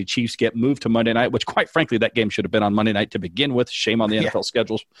Kansas City Chiefs get moved to Monday night, which quite frankly, that game should have been on Monday night to begin with. Shame on the NFL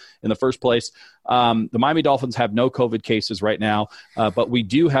schedules in the first place. The Miami Dolphins have no COVID cases right now, but we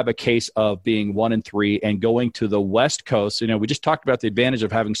do have a case of being 1-3 and going to the West Coast. You know, we just talked about the advantage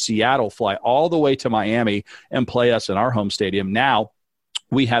of having Seattle fly all the way to Miami and play us in our home stadium. Now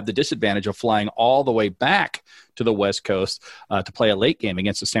we have the disadvantage of flying all the way back to the West Coast to play a late game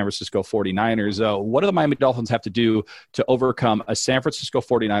against the San Francisco 49ers. What do the Miami Dolphins have to do to overcome a San Francisco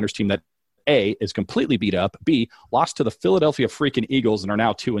 49ers team that A, is completely beat up, B, lost to the Philadelphia freaking Eagles and are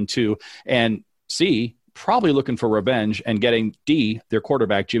now 2-2, and C, probably looking for revenge and getting D, their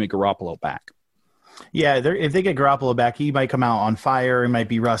quarterback, Jimmy Garoppolo, back? Yeah, if they get Garoppolo back, he might come out on fire. He might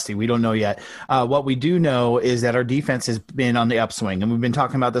be rusty. We don't know yet. What we do know is that our defense has been on the upswing, and we've been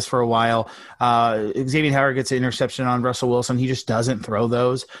talking about this for a while. Xavier Howard gets an interception on Russell Wilson. He just doesn't throw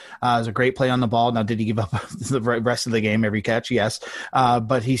those. It was a great play on the ball. Now, did he give up the rest of the game, every catch? Yes.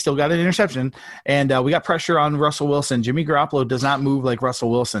 But he still got an interception, and we got pressure on Russell Wilson. Jimmy Garoppolo does not move like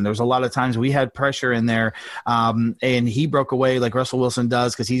Russell Wilson. There was a lot of times we had pressure in there, and he broke away like Russell Wilson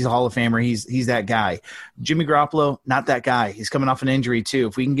does because he's a Hall of Famer. He's that guy. Jimmy Garoppolo, not that guy. He's coming off an injury too.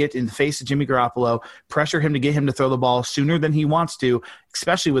 If we can get in the face of Jimmy Garoppolo, pressure him to get him to throw the ball sooner than he wants to,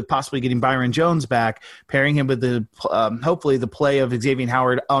 especially with possibly getting Byron Jones back, pairing him with the hopefully the play of Xavier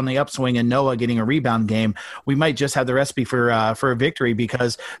Howard on the upswing and Noah getting a rebound game, we might just have the recipe for a victory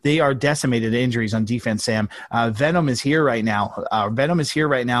because they are decimated injuries on defense, Sam. Venom is here right now.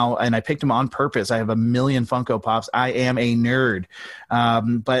 And I picked him on purpose. I have 1 million Funko Pops. I am a nerd.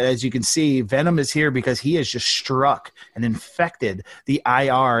 But as you can see, Venom is here because he has just struck and infected the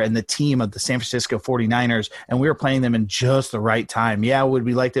IR and the team of the San Francisco 49ers, and we were playing them in just the right time. Yeah, would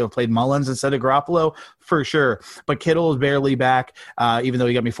we like to have played Mullins instead of Garoppolo? For sure. But Kittle is barely back, even though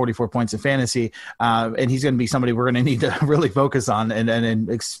he got me 44 points in fantasy. And he's going to be somebody we're going to need to really focus on and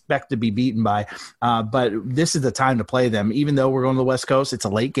expect to be beaten by. But this is the time to play them. Even though we're going to the West Coast, it's a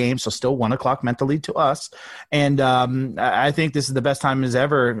late game, so still 1 o'clock mentally to us. And I think this is the best time as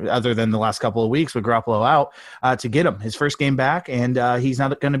ever, other than the last couple of weeks with Garoppolo out, to get him. His first game back, and he's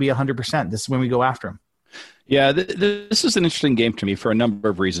not going to be 100%. This is when we go after him. Yeah, this is an interesting game to me for a number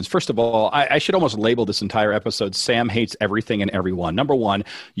of reasons. First of all, I should almost label this entire episode, Sam hates everything and everyone. Number one,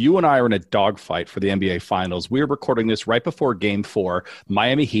 you and I are in a dogfight for the NBA Finals. We're recording this right before Game 4.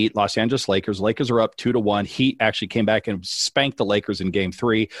 Miami Heat, Los Angeles Lakers. Lakers are up 2-1. Heat actually came back and spanked the Lakers in Game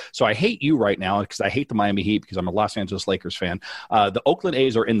 3. So I hate you right now because I hate the Miami Heat because I'm a Los Angeles Lakers fan. The Oakland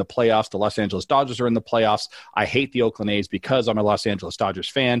A's are in the playoffs. The Los Angeles Dodgers are in the playoffs. I hate the Oakland A's because I'm a Los Angeles Dodgers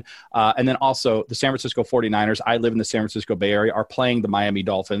fan. And then also the San Francisco 49ers 49ers, I live in the San Francisco Bay Area, are playing the Miami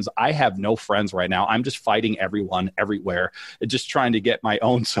Dolphins. I have no friends right now. I'm just fighting everyone everywhere, just trying to get my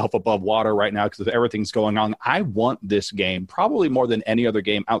own self above water right now because of everything's going on. I want this game probably more than any other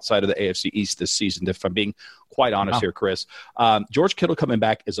game outside of the AFC East this season, if I'm being quite honest here, Chris. George Kittle coming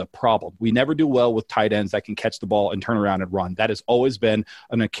back is a problem. We never do well with tight ends that can catch the ball and turn around and run. That has always been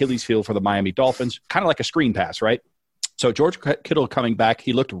an Achilles heel for the Miami Dolphins, kind of like a screen pass, right? So George Kittle coming back,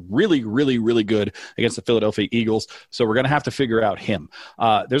 he looked really, really, really good against the Philadelphia Eagles. So we're going to have to figure out him.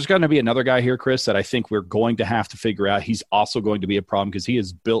 There's going to be another guy here, Chris, that I think we're going to have to figure out. He's also going to be a problem because he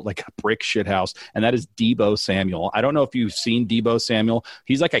is built like a brick shithouse, and that is Deebo Samuel. I don't know if you've seen Deebo Samuel.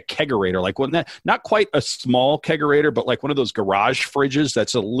 He's like a kegerator, like not quite a small kegerator, but like one of those garage fridges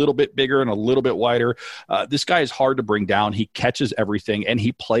that's a little bit bigger and a little bit wider. This guy is hard to bring down. He catches everything, and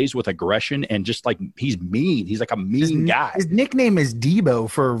he plays with aggression, and just like he's mean. He's like a mean guy. His nickname is Debo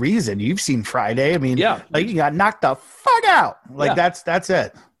for a reason. You've seen Friday. I mean, like he got knocked the fuck out. Like that's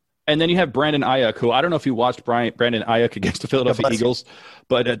it. And then you have Brandon Ayuk, who I don't know if you watched Brandon Ayuk against the Philadelphia Eagles,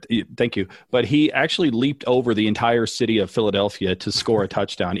 but thank you. But he actually leaped over the entire city of Philadelphia to score a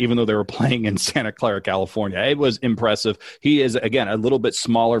touchdown, even though they were playing in Santa Clara, California. It was impressive. He is, again, a little bit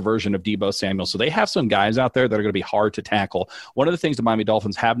smaller version of Deebo Samuel. So they have some guys out there that are going to be hard to tackle. One of the things the Miami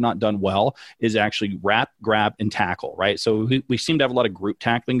Dolphins have not done well is actually wrap, grab, and tackle, right? So we seem to have a lot of group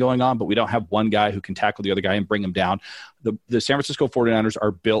tackling going on, but we don't have one guy who can tackle the other guy and bring him down. The San Francisco 49ers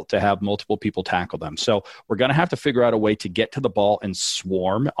are built to have multiple people tackle them. So we're going to have to figure out a way to get to the ball and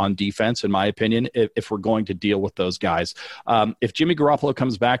swarm on defense, in my opinion, if we're going to deal with those guys. If Jimmy Garoppolo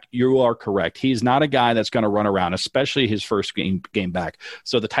comes back, you are correct. He's not a guy that's going to run around, especially his first game back.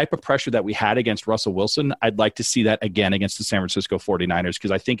 So the type of pressure that we had against Russell Wilson, I'd like to see that again against the San Francisco 49ers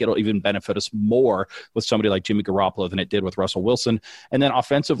because I think it'll even benefit us more with somebody like Jimmy Garoppolo than it did with Russell Wilson. And then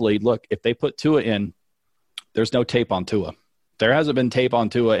offensively, look, if they put Tua in, there's no tape on Tua. There hasn't been tape on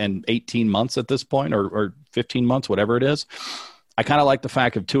Tua in 18 months at this point or 15 months, whatever it is. I kind of like the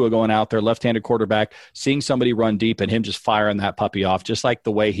fact of Tua going out there, left-handed quarterback, seeing somebody run deep and him just firing that puppy off, just like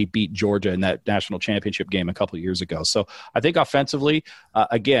the way he beat Georgia in that national championship game a couple of years ago. So I think offensively,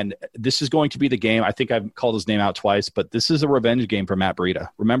 again, this is going to be the game. I think I've called his name out twice, but this is a revenge game for Matt Breida.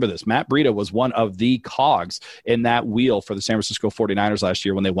 Remember this. Matt Breida was one of the cogs in that wheel for the San Francisco 49ers last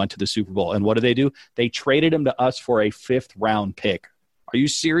year when they went to the Super Bowl. And what did they do? They traded him to us for a 5th-round pick. Are you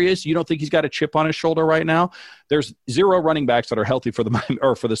serious? You don't think he's got a chip on his shoulder right now? There's 0 running backs that are healthy for the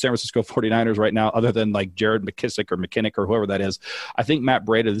San Francisco 49ers right now, other than like Jared McKissick or McKinnick or whoever that is. I think Matt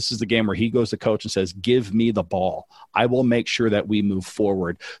Breida, this is the game where he goes to coach and says, give me the ball. I will make sure that we move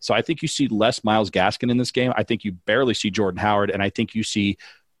forward. So I think you see less Myles Gaskin in this game. I think you barely see Jordan Howard, and I think you see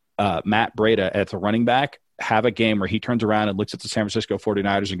Matt Breida at the running back have a game where he turns around and looks at the San Francisco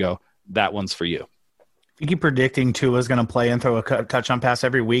 49ers and go, that one's for you. You keep predicting Tua's going to play and throw a touchdown pass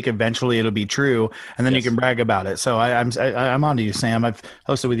every week. Eventually, it'll be true, and then you can brag about it. So I'm on to you, Sam. I've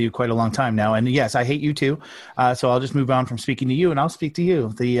hosted with you quite a long time now, and yes, I hate you too. So I'll just move on from speaking to you, and I'll speak to you,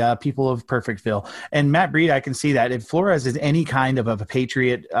 the people of Perfectville. And Matt Breida, I can see that if Flores is any kind of a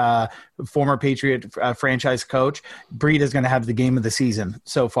Patriot, former Patriot franchise coach, Breida is going to have the game of the season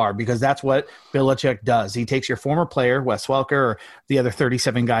so far because that's what Belichick does. He takes your former player, Wes Welker, or the other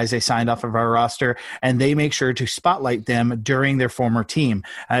 37 guys they signed off of our roster, and they make sure to spotlight them during their former team.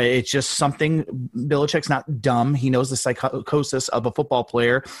 It's just something. Belichick's not dumb. He knows the psychosis of a football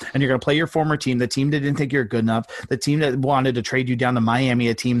player, and you're going to play your former team, the team that didn't think you're good enough, the team that wanted to trade you down to Miami,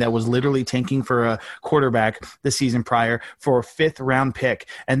 a team that was literally tanking for a quarterback the season prior for a 5th-round pick.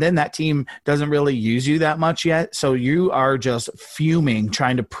 And then that team doesn't really use you that much yet, so you are just fuming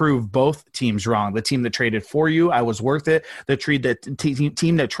trying to prove both teams wrong. The team that traded for you, I was worth it. The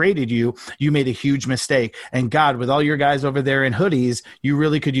team that traded you, you made a huge mistake. And God, with all your guys over there in hoodies, you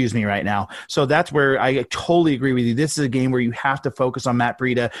really could use me right now. So that's where I totally agree with you. This is a game where you have to focus on Matt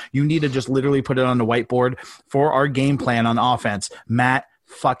Breida. You need to just literally put it on the whiteboard for our game plan on offense. Matt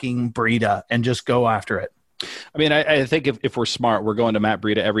fucking Breida, and just go after it. I mean, I think if we're smart, we're going to Matt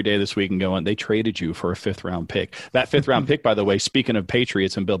Breida every day this week and going, they traded you for a 5th-round pick. That 5th-round pick, by the way, speaking of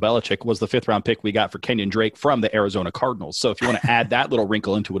Patriots and Bill Belichick, was the 5th-round pick we got for Kenyon Drake from the Arizona Cardinals. So if you want to add that little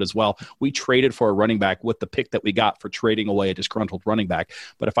wrinkle into it as well, we traded for a running back with the pick that we got for trading away a disgruntled running back.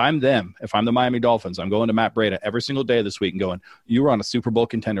 But if I'm the Miami Dolphins, I'm going to Matt Breida every single day this week and going, you were on a Super Bowl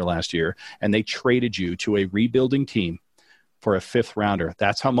contender last year, and they traded you to a rebuilding team for a 5th-rounder.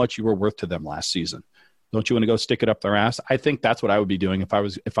 That's how much you were worth to them last season. Don't you want to go stick it up their ass? I think that's what I would be doing if I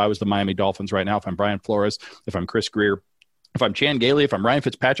was the Miami Dolphins right now. If I'm Brian Flores, if I'm Chris Greer, if I'm Chan Gailey, if I'm Ryan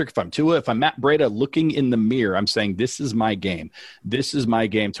Fitzpatrick, if I'm Tua, if I'm Matt Breida, looking in the mirror, I'm saying, this is my game. This is my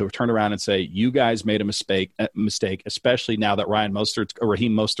game to turn around and say, you guys made a mistake, especially now that Raheem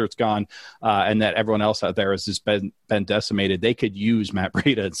Mostert's gone, and that everyone else out there has just been decimated. They could use Matt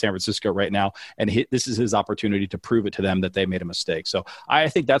Breida in San Francisco right now, and this is his opportunity to prove it to them that they made a mistake. So I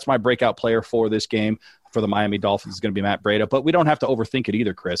think that's my breakout player for this game. For the Miami Dolphins is going to be Matt Breida, but we don't have to overthink it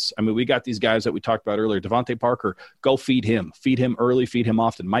either, Chris. I mean, we got these guys that we talked about earlier. Devontae Parker, go feed him early, feed him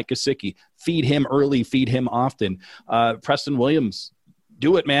often. Mike Gesicki, feed him early, feed him often. Preston Williams,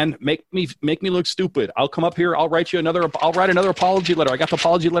 do it, man. Make me look stupid. I'll come up here. I'll write another apology letter. I got the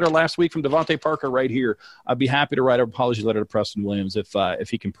apology letter last week from Devontae Parker right here. I'd be happy to write an apology letter to Preston Williams if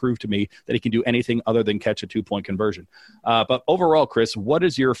he can prove to me that he can do anything other than catch a 2-point conversion. But overall, Chris, what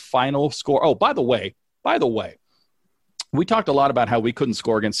is your final score? Oh, by the way, we talked a lot about how we couldn't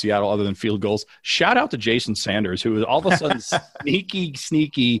score against Seattle other than field goals. Shout out to Jason Sanders, who was all of a sudden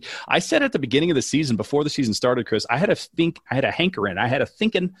sneaky. I said at the beginning of the season, before the season started, Chris, I was thinking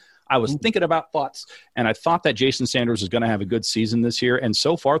about thoughts, and I thought that Jason Sanders was going to have a good season this year. And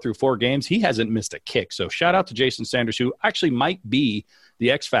so far through 4 games, he hasn't missed a kick. So shout out to Jason Sanders, who actually might be the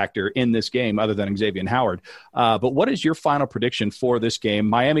X factor in this game other than Xavier Howard. But what is your final prediction for this game?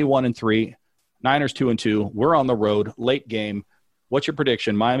 Miami 1-3. Niners 2-2. We're on the road. Late game. What's your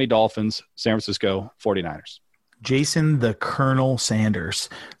prediction? Miami Dolphins, San Francisco 49ers. Jason the Colonel Sanders.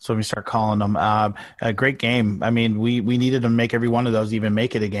 So we start calling him. A great game. I mean, we needed to make every one of those even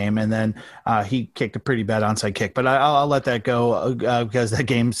make it a game, and then he kicked a pretty bad onside kick. But I'll let that go because that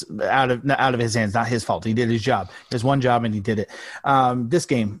game's out of his hands. Not his fault. He did his job. His one job, and he did it. This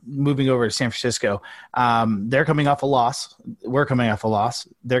game, moving over to San Francisco, they're coming off a loss. We're coming off a loss.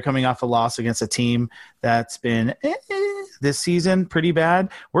 They're coming off a loss against a team that's been this season pretty bad.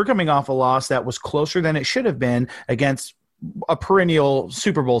 We're coming off a loss that was closer than it should have been against a perennial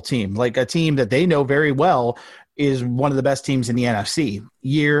Super Bowl team, like a team that they know very well is one of the best teams in the NFC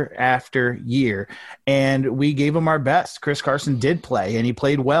year after year. And we gave him our best. Chris Carson did play, and he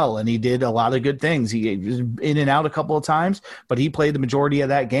played well, and he did a lot of good things. He was in and out a couple of times, but he played the majority of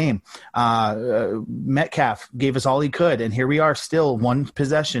that game. Metcalf gave us all he could, and here we are still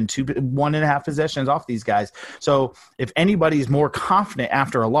 1.5 possessions off these guys. So if anybody's more confident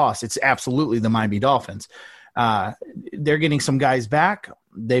after a loss, it's absolutely the Miami Dolphins. They're getting some guys back.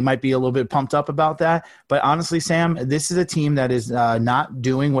 They might be a little bit pumped up about that. But honestly, Sam, this is a team that is not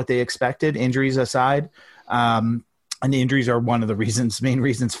doing what they expected, injuries aside. And the injuries are one of the main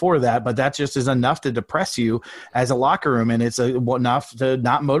reasons for that, but that just is enough to depress you as a locker room, and it's enough to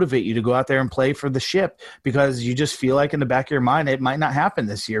not motivate you to go out there and play for the ship, because you just feel like in the back of your mind it might not happen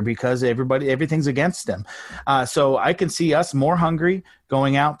this year because everything's against them. So I can see us more hungry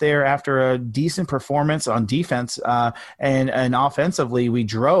going out there after a decent performance on defense, and offensively we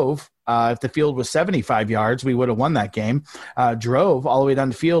drove. If the field was 75 yards, we would have won that game. Drove all the way down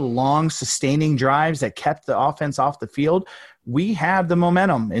the field, long, sustaining drives that kept the offense off the field. We have the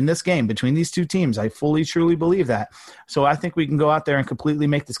momentum in this game between these two teams. I fully, truly believe that. So I think we can go out there and completely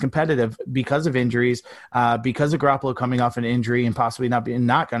make this competitive because of injuries, because of Garoppolo coming off an injury and possibly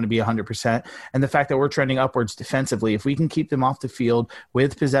not going to be 100%, and the fact that we're trending upwards defensively. If we can keep them off the field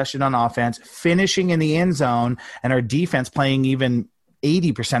with possession on offense, finishing in the end zone, and our defense playing even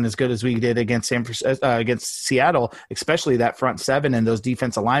 80% as good as we did against against Seattle, especially that front seven and those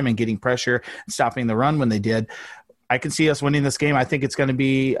defensive linemen getting pressure and stopping the run when they did, I can see us winning this game. I think it's going to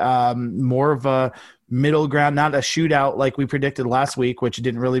be more of a middle ground, not a shootout like we predicted last week, which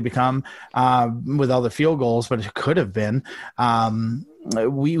didn't really become with all the field goals, but it could have been.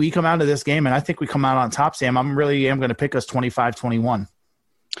 We come out of this game, and I think we come out on top, Sam. I am going to pick us 25-21.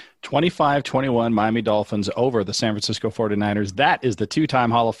 25-21 Miami Dolphins over the San Francisco 49ers. That is the two-time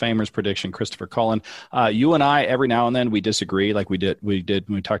Hall of Famers prediction, Christopher Cullen. You and I, every now and then, we disagree like we did when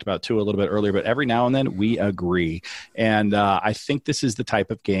we talked about Tua a little bit earlier, but every now and then we agree. And I think this is the type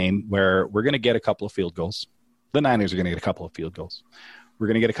of game where we're going to get a couple of field goals. The Niners are going to get a couple of field goals. We're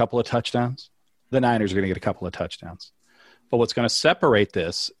going to get a couple of touchdowns. The Niners are going to get a couple of touchdowns. But what's going to separate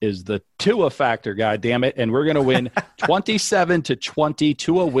this is the Tua factor, God damn it. And we're going to win 27-20.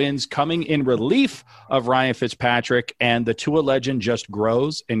 Tua wins coming in relief of Ryan Fitzpatrick. And the Tua legend just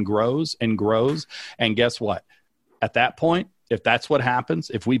grows and grows and grows. And guess what? At that point, if that's what happens,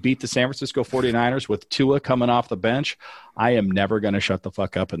 if we beat the San Francisco 49ers with Tua coming off the bench, I am never going to shut the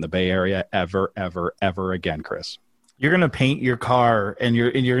fuck up in the Bay Area ever, ever, ever again, Chris. You're going to paint your car and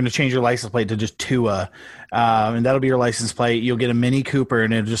you're going to change your license plate to just Tua and that'll be your license plate. You'll get a Mini Cooper,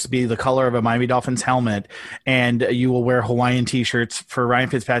 and it'll just be the color of a Miami Dolphins helmet, and you will wear Hawaiian T-shirts for Ryan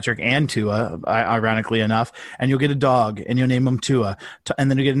Fitzpatrick and Tua, ironically enough, and you'll get a dog, and you'll name him Tua, and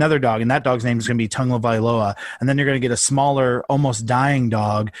then you get another dog, and that dog's name is going to be Tungla Vailoa, and then you're going to get a smaller, almost dying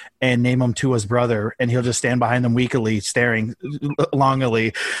dog, and name him Tua's brother, and he'll just stand behind them weakly, staring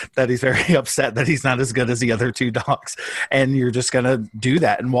longingly that he's very upset that he's not as good as the other two dogs, and you're just going to do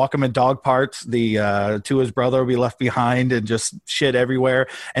that and walk him in dog parts. The Tua's brother will be left behind and just shit everywhere.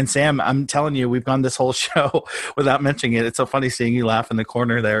 And Sam, I'm telling you, we've gone this whole show without mentioning it. It's so funny seeing you laugh in the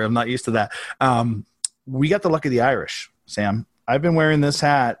corner there. I'm not used to that. We got the luck of the Irish, Sam. I've been wearing this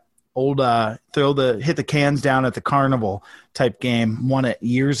hat. Old hit the cans down at the carnival type game, won it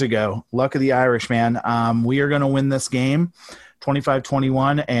years ago. Luck of the Irish, man. We are going to win this game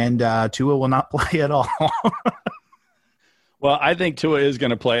 25-21, and Tua will not play at all. Well, I think Tua is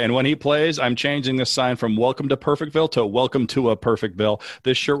going to play, and when he plays, I'm changing the sign from "Welcome to Perfectville" to "Welcome to a Perfectville."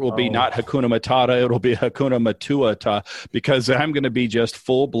 This shirt will be not Hakuna Matata; it'll be Hakuna Matuata, because I'm going to be just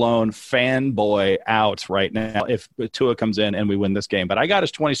full-blown fanboy out right now if Tua comes in and we win this game. But I got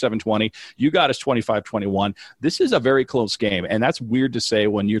us 27-20. You got us 25-21. This is a very close game, and that's weird to say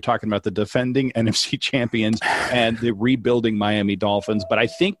when you're talking about the defending NFC champions and the rebuilding Miami Dolphins. But I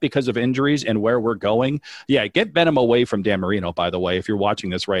think because of injuries and where we're going, get Venom away from Dan Marino. By the way, if you're watching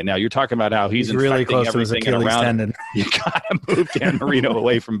this right now, you're talking about how he's really close to his everything Achilles around. Tendon. You gotta move Dan Marino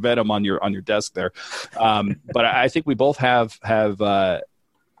away from Venom on your desk there. But I think we both have the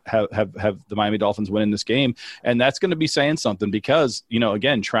Miami Dolphins winning this game, and that's going to be saying something because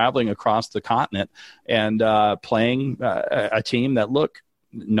again, traveling across the continent and playing a team that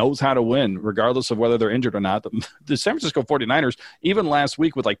knows how to win regardless of whether they're injured or not. The San Francisco 49ers, even last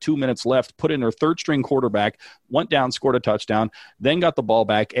week with like 2 minutes left, put in their third string quarterback, went down, scored a touchdown, then got the ball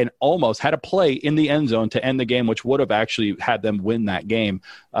back and almost had a play in the end zone to end the game, which would have actually had them win that game.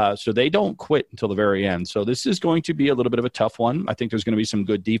 So they don't quit until the very end. So this is going to be a little bit of a tough one. I think there's going to be some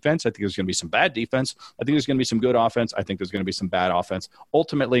good defense. I think there's going to be some bad defense. I think there's going to be some good offense. I think there's going to be some bad offense.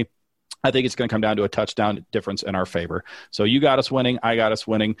 Ultimately, I think it's going to come down to a touchdown difference in our favor. So you got us winning. I got us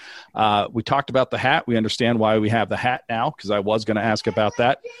winning. We talked about the hat. We understand why we have the hat now, because I was going to ask about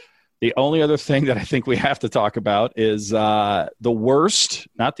that. The only other thing that I think we have to talk about is the worst,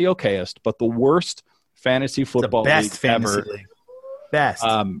 not the okayest, but the worst fantasy football league ever. Best.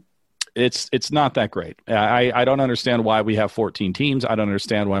 It's not that great. I don't understand why we have 14 teams. I don't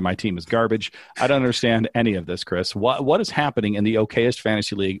understand why my team is garbage. I don't understand any of this, Chris. What is happening in the okayest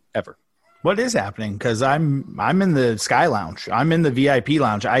fantasy league ever? What is happening? Because I'm in the Sky Lounge. I'm in the VIP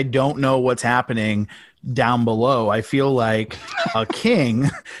lounge. I don't know what's happening down below. I feel like a king,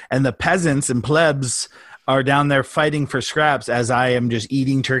 and the peasants and plebs are down there fighting for scraps as I am just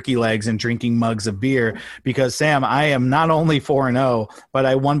eating turkey legs and drinking mugs of beer. Because, Sam, I am not only 4-0, but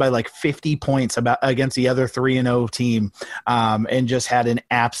I won by like 50 points against the other 3-0 team, and just had an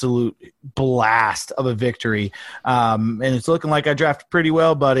absolute blast of a victory. And it's looking like I drafted pretty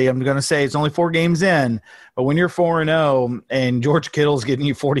well, buddy. I'm going to say it's only 4 games in, but when you're 4-0 and George Kittle's getting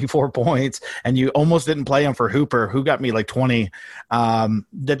you 44 points and you almost didn't play him for Hooper, who got me like 20,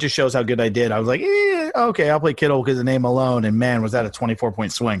 that just shows how good I did. I was like, okay, I'll play Kittle because of the name alone. And man, was that a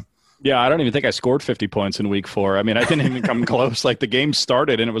 24-point swing. Yeah, I don't even think I scored 50 points in week 4. I mean, I didn't even come close. Like, the game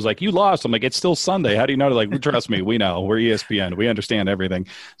started, and it was like, you lost. I'm like, it's still Sunday. How do you know? Like, trust me, we know. We're ESPN. We understand everything.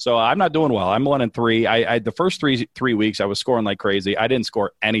 So I'm not doing well. I'm 1-3. I the first three weeks, I was scoring like crazy. I didn't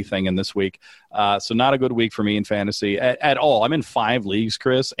score anything in this week. So not a good week for me in fantasy at all. I'm in 5 leagues,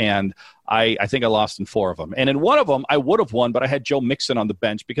 Chris, and I think I lost in 4 of them. And in one of them, I would have won, but I had Joe Mixon on the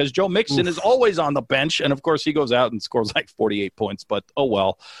bench because Joe Mixon is always on the bench. And, of course, he goes out and scores like 48 points. But, oh,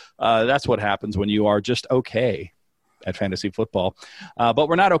 well, that's what happens when you are just okay at fantasy football. But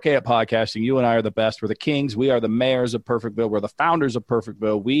we're not okay at podcasting. You and I are the best. We're the kings. We are the mayors of Perfectville. We're the founders of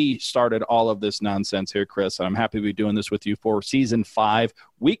Perfectville. We started all of this nonsense here, Chris, and I'm happy to be doing this with you for season 5,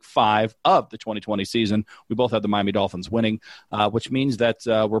 week 5 of the 2020 season. We both have the Miami Dolphins winning, which means that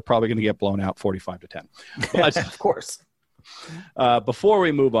we're probably going to get blown out 45-10. But, of course. Before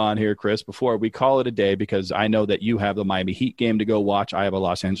we move on here, Chris, before we call it a day, because I know that you have the Miami Heat game to go watch. I have a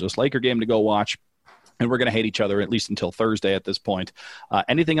Los Angeles Laker game to go watch. And we're going to hate each other at least until Thursday at this point.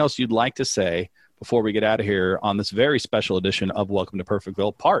 Anything else you'd like to say before we get out of here on this very special edition of Welcome to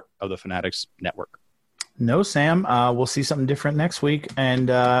Perfectville, part of the Fanatics Network? No, Sam. We'll see something different next week, and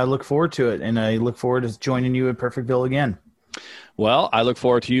I look forward to it. And I look forward to joining you at Perfectville again. Well, I look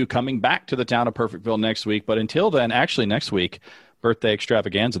forward to you coming back to the town of Perfectville next week. But until then, actually next week, birthday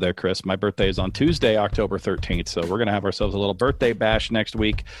extravaganza there, Chris. My birthday is on Tuesday, October 13th. So we're going to have ourselves a little birthday bash next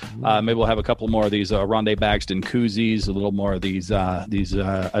week. Maybe we'll have a couple more of these Rondé Bagston koozies, a little more of these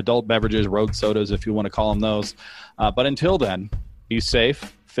adult beverages, road sodas, if you want to call them those. But until then, be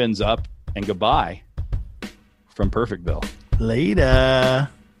safe, fins up, and goodbye from Perfectville. Later.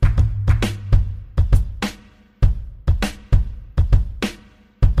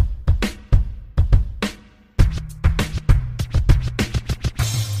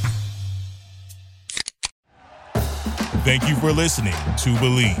 Thank you for listening to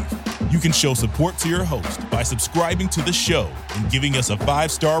Believe. You can show support to your host by subscribing to the show and giving us a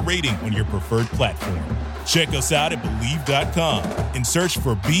 5-star rating on your preferred platform. Check us out at Believe.com and search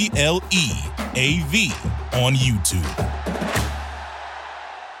for BLEAV on YouTube.